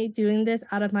I doing this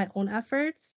out of my own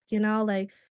efforts?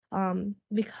 Like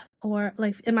because, or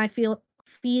like am I feel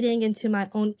feeding into my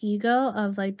own ego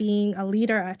of like being a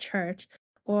leader at church,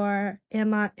 or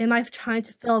am I trying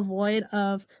to fill a void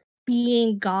of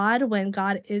being God when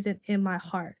God isn't in my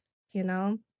heart, you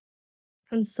know?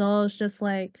 And so it's just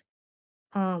like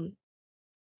um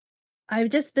I've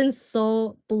just been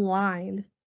so blind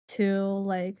to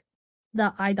like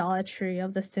the idolatry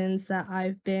of the sins that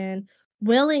I've been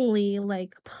willingly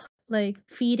like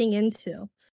feeding into.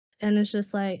 And it's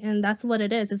just like, and that's what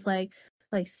it is. It's like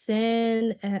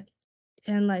sin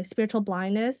and like spiritual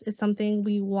blindness is something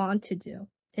we want to do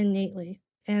innately.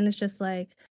 And it's just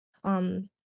um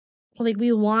like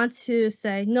we want to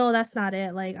say, no, that's not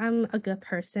it, like I'm a good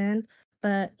person.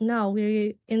 But no,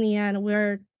 we in the end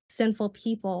we're sinful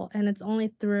people, and it's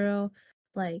only through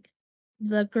like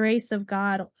the grace of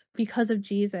God, because of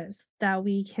Jesus, that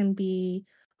we can be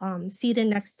seated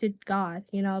next to God,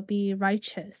 be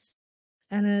righteous.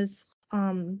 And as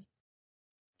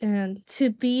and to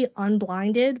be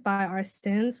unblinded by our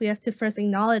sins, we have to first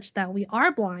acknowledge that we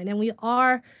are blind and we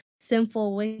are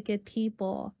sinful, wicked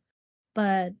people.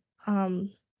 But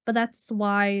but that's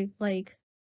why like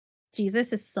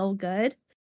Jesus is so good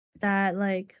that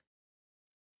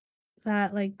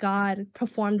God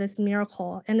performed this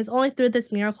miracle. And it's only through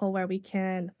this miracle where we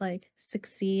can like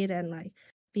succeed and like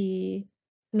be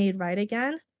made right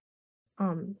again.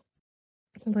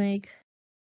 Like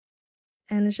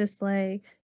and it's just like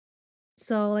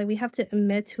so like we have to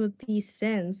admit to these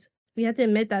sins. We have to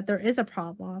admit that there is a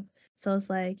problem. So it's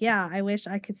like, yeah, I wish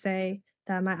I could say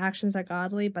that my actions are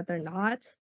godly, but they're not.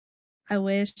 I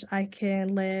wish I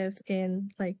can live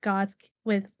in like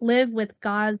live with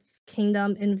God's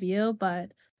kingdom in view,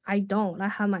 but I don't. I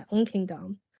have my own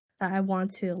kingdom that I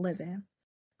want to live in.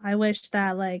 I wish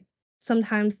that like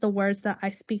sometimes the words that I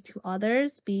speak to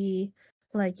others be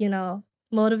like,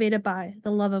 motivated by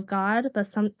the love of God,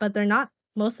 but they're not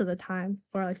most of the time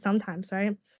or like sometimes,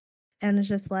 right? And it's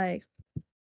just like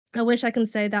I wish I can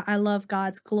say that I love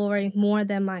God's glory more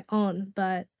than my own,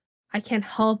 but I can't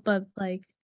help but like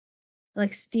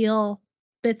steal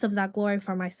bits of that glory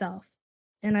for myself.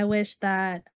 And I wish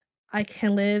that I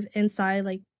can live inside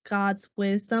like God's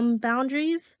wisdom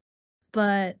boundaries,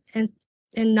 but and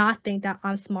not think that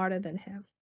I'm smarter than him.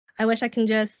 I wish I can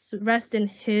just rest in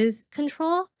his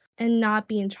control and not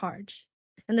be in charge.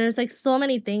 And there's like so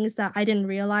many things that I didn't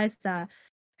realize that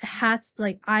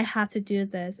I had to do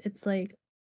this. It's like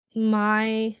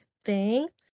my thing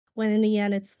when in the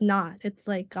end it's not. It's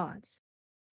like God's.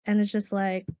 And it's just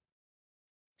like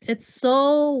it's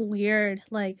so weird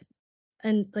like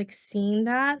seeing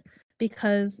that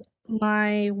because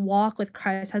my walk with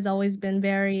Christ has always been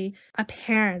very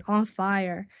apparent, on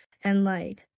fire, and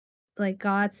like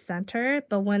God centered.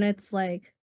 But when it's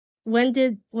like, when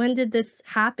did this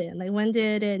happen? Like when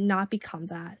did it not become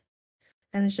that?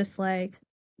 And it's just like,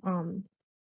 um,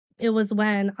 it was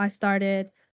when I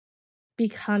started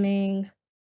becoming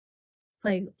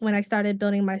like when I started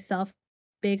building myself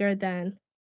bigger than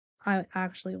I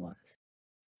actually was.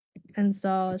 And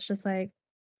so it's just like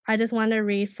I just want to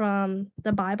read from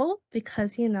the Bible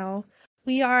because,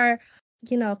 we are,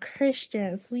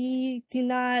 Christians. We do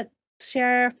not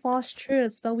share false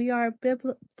truths, but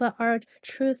but our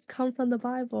truths come from the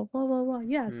Bible. Blah blah blah.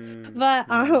 Yes. But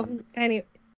anyway.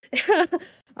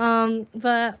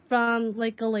 But from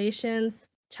like Galatians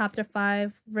chapter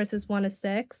 5 verses 1 to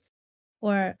 6,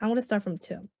 or I'm gonna start from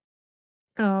 2.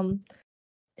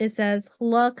 It says,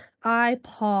 "Look, I,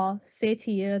 Paul, say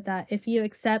to you that if you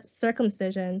accept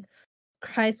circumcision,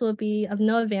 Christ will be of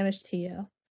no advantage to you.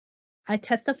 I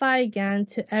testify again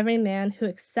to every man who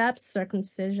accepts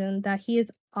circumcision that he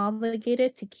is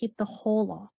obligated to keep the whole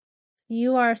law.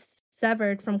 You are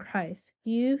severed from Christ.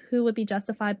 You who would be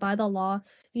justified by the law,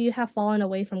 you have fallen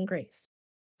away from grace.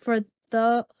 For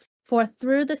the for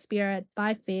through the Spirit,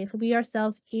 by faith, we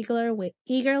ourselves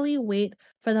eagerly wait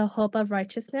for the hope of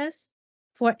righteousness.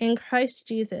 For in Christ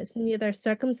Jesus, neither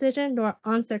circumcision nor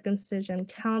uncircumcision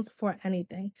counts for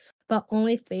anything, but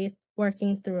only faith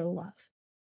working through love."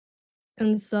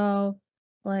 And so,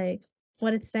 like,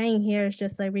 what it's saying here is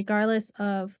just like, regardless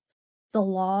of the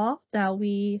law that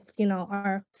we,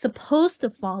 are supposed to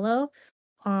follow,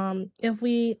 if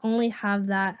we only have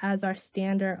that as our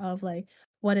standard of like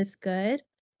what is good,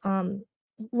 um,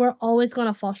 we're always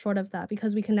gonna fall short of that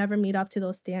because we can never meet up to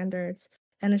those standards.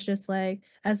 And it's just like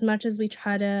as much as we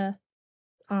try to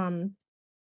um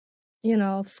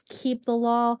keep the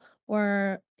law,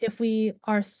 or if we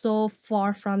are so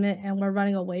far from it and we're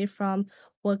running away from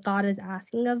what God is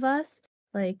asking of us,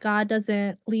 like God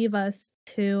doesn't leave us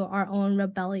to our own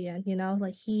rebellion,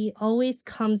 like he always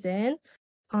comes in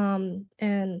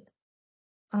and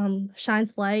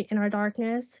shines light in our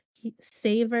darkness. He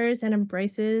savors and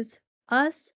embraces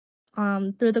us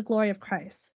through the glory of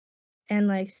Christ, and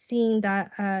like seeing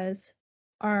that as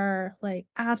our like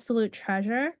absolute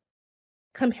treasure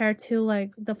compared to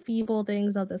like the feeble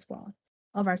things of this world,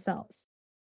 of ourselves.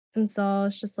 And so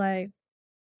it's just like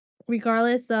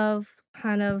regardless of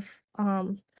kind of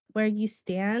where you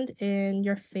stand in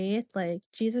your faith, like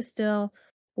Jesus still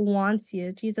wants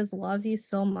you. Jesus loves you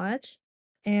so much,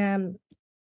 and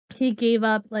he gave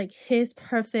up like his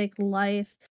perfect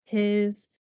life, his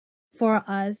for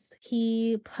us.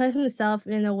 He put himself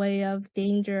in a way of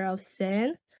danger of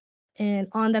sin, and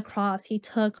on the cross he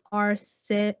took our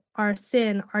sin,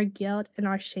 our guilt, and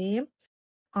our shame.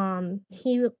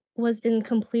 He was in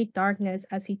complete darkness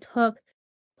as he took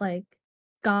like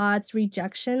God's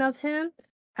rejection of him,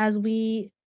 as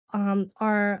we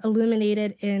are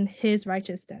illuminated in his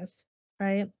righteousness,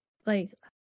 right? Like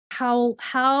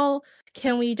how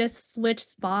can we just switch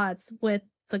spots with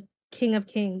the King of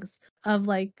Kings of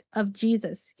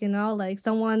Jesus, like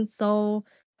someone so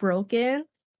broken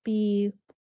be,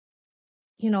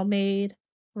 made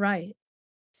right.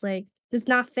 It's like it's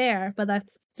not fair, but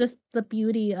that's just the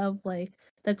beauty of like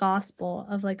the gospel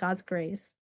of like God's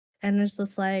grace. And it's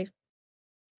just like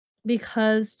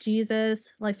because Jesus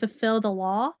like fulfilled the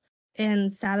law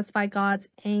and satisfied God's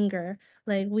anger,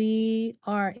 like we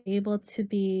are able to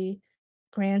be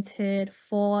granted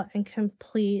full and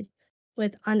complete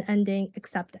with unending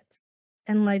acceptance.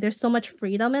 And like there's so much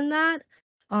freedom in that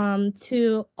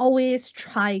to always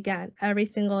try again every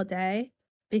single day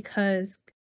because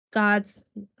God's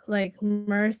like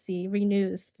mercy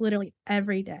renews literally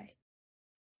every day.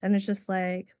 And it's just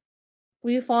like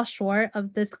we fall short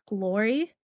of this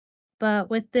glory, but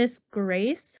with this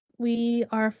grace, we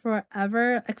are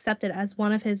forever accepted as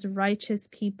one of his righteous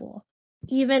people,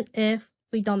 even if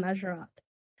we don't measure up.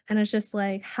 And it's just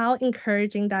like how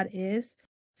encouraging that is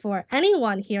for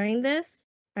anyone hearing this,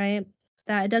 right?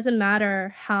 That it doesn't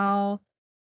matter how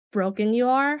broken you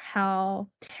are, how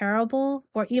terrible,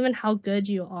 or even how good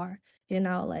you are,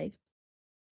 like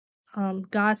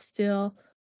God still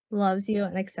loves you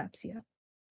and accepts you,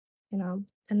 and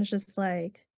it's just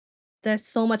like there's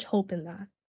so much hope in that.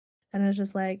 And it's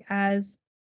just like as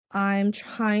I'm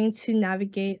trying to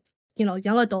navigate, young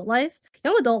adult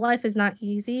life is not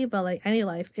easy, but like any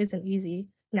life isn't easy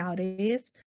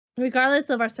nowadays. Regardless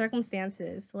of our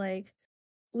circumstances, like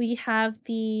we have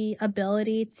the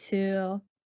ability to,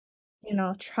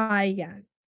 try again,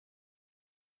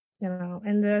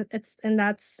 and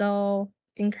that's so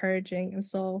encouraging and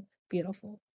so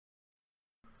beautiful.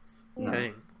 Yeah. Dang.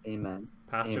 Nice. Amen.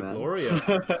 Pastor Amen. Gloria,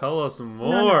 tell us No,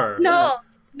 more. no,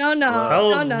 no, no, Tell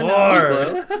no, us no,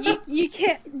 no. more. You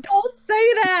can't. Don't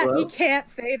say that. You Hello? can't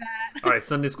say that. All right,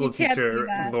 Sunday school You can't say teacher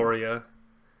that. Gloria.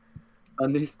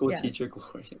 Sunday school Yes. teacher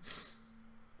Gloria.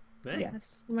 Dang.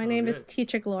 Yes, my That was name is good.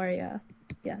 Teacher Gloria.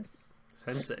 Yes.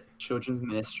 Sensei. Children's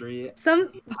ministry.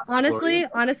 Honestly,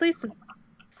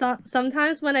 Gloria.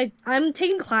 sometimes when I'm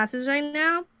taking classes right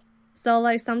now, so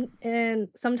like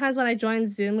sometimes when I join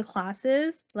Zoom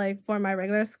classes, like for my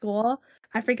regular school,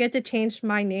 I forget to change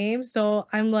my name, so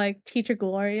I'm like Teacher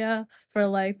Gloria for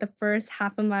like the first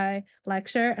half of my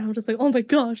lecture, and I'm just like, oh my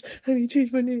gosh, I need to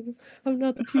change my name. I'm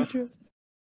not the teacher.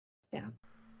 Yeah.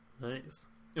 Nice.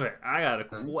 Okay, I got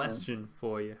a Nice. question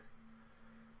for you.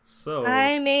 So,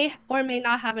 I may or may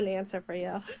not have an answer for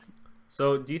you.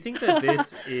 do you think that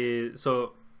this is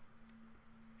so?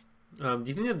 Do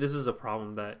you think that this is a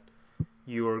problem that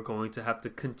you are going to have to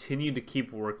continue to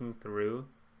keep working through,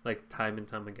 like time and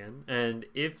time again? And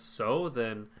if so,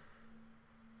 then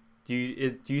do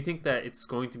you think that it's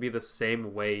going to be the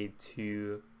same way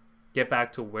to get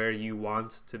back to where you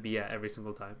want to be at every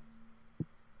single time?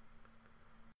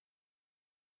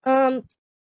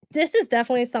 This is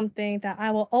definitely something that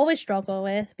I will always struggle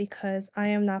with because I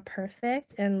am not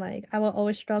perfect, and like I will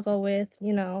always struggle with,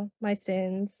 my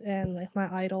sins and like my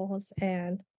idols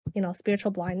and,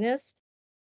 spiritual blindness.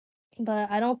 But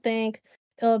I don't think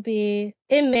it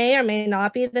may or may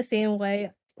not be the same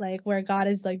way like where God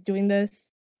is like doing this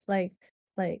like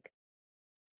like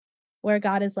where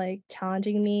God is like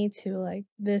challenging me to like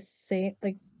this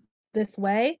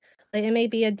way. Like it may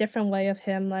be a different way of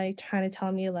him like trying to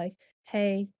tell me like,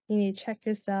 hey, you need to check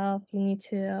yourself, you need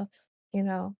to, you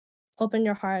know, open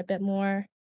your heart a bit more.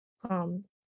 Um,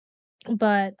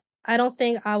 but I don't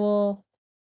think I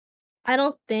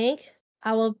don't think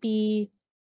I will be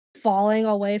falling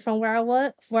away from where I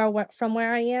was from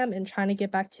where I am and trying to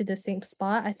get back to the same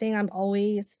spot. I think I'm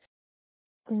always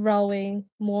growing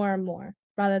more and more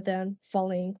rather than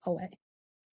falling away.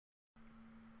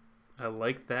 I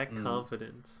like that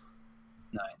confidence.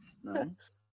 Nice.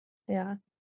 Nice. Yeah.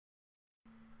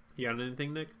 You got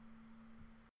anything, Nick?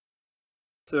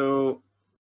 So,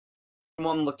 from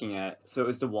what I'm looking at, so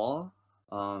is the wall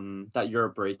that you're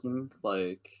breaking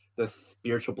like the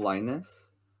spiritual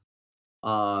blindness?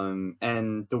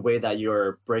 And the way that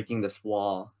you're breaking this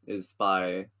wall is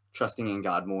by trusting in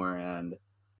God more and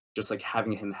just like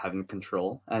having him having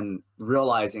control and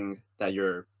realizing that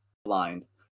you're blind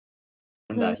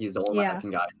and that he's the only one Yeah. that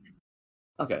can guide you.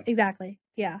 Okay. Exactly.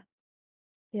 Yeah.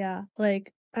 Yeah.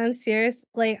 Like I'm serious.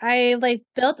 Like I like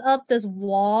built up this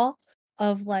wall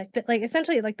of like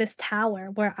essentially like this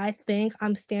tower where I think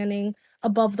I'm standing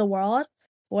above the world,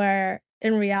 where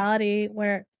in reality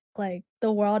where like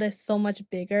the world is so much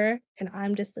bigger and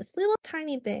I'm just this little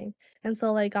tiny thing. And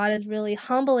so like God is really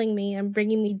humbling me and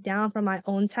bringing me down from my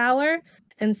own tower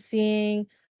and seeing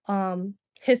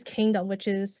his kingdom, which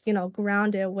is,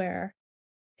 grounded where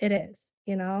it is,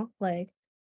 like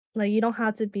Like, you don't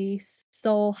have to be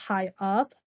so high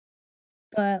up,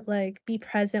 but, like, be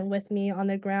present with me on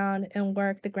the ground and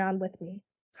work the ground with me,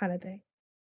 kind of thing.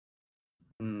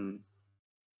 Mm.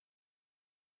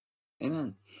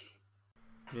 Amen.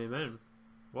 Amen.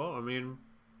 Well, I mean,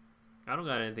 I don't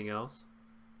got anything else.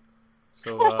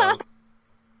 So,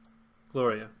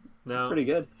 Gloria, now Pretty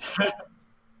good.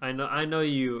 I know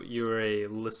you're a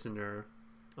listener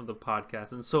of the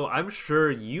podcast, and so I'm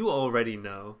sure you already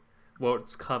know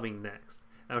what's coming next.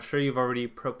 I'm sure you've already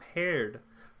prepared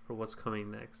for what's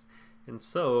coming next. And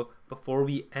so, before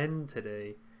we end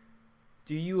today,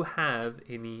 do you have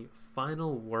any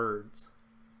final words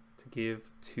to give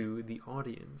to the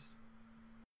audience?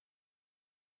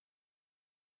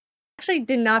 Actually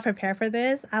did not prepare for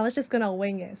this. I was just gonna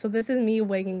wing it. So this is me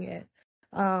winging it.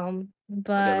 It's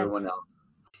like everyone But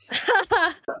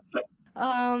else.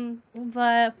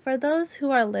 but for those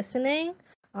who are listening,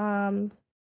 um,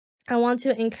 I want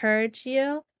to encourage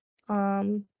you,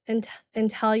 and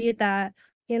tell you that,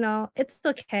 it's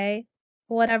okay.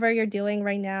 Whatever you're doing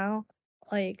right now,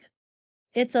 like,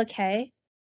 it's okay.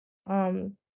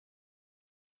 Um,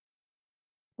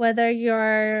 Whether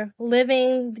you're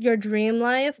living your dream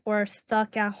life or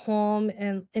stuck at home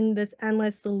and in this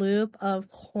endless loop of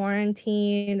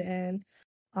quarantine and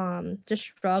just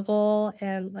struggle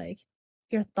and like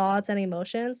your thoughts and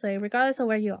emotions, like regardless of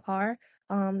where you are,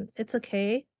 it's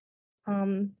okay.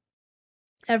 Um,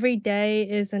 every day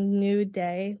is a new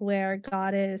day where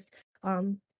God is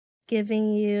um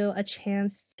giving you a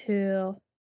chance to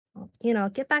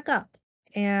get back up,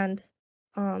 and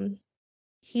um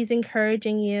he's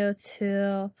encouraging you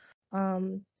to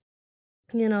um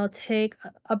take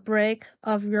a break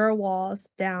of your walls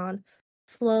down.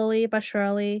 Slowly but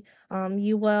surely,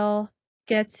 you will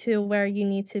get to where you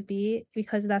need to be,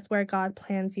 because that's where God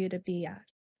plans you to be at,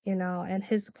 and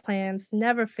his plans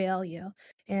never fail you,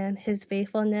 and his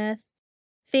faithfulness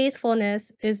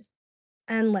is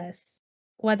endless,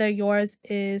 whether yours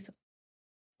is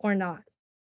or not,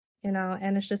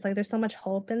 and it's just like there's so much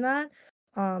hope in that,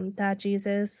 that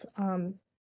Jesus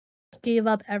gave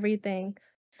up everything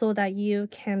so that you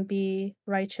can be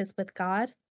righteous with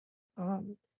God,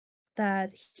 um,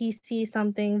 that he sees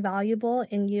something valuable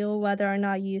in you, whether or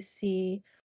not you see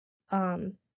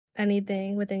um,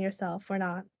 anything within yourself or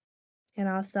not.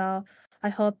 So I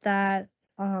hope that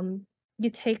you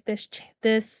take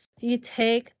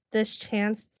this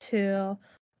chance to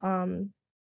um,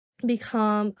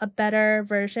 become a better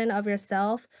version of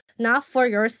yourself, not for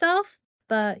yourself,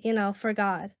 but for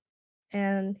God,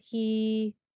 and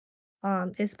He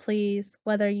is pleased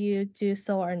whether you do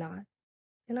so or not,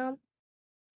 you know?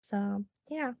 So,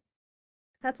 yeah,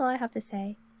 that's all I have to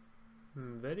say.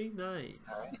 Very nice.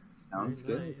 Alright, Very sounds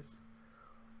good. nice.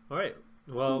 All right.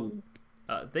 Well,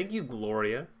 thank you,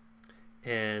 Gloria.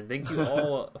 And thank you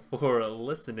all for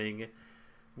listening.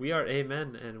 We are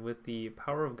Amen, and with the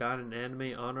power of God and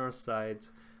anime on our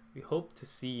sides, we hope to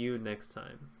see you next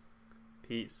time.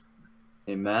 Peace.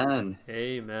 Amen.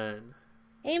 Amen.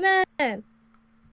 Amen.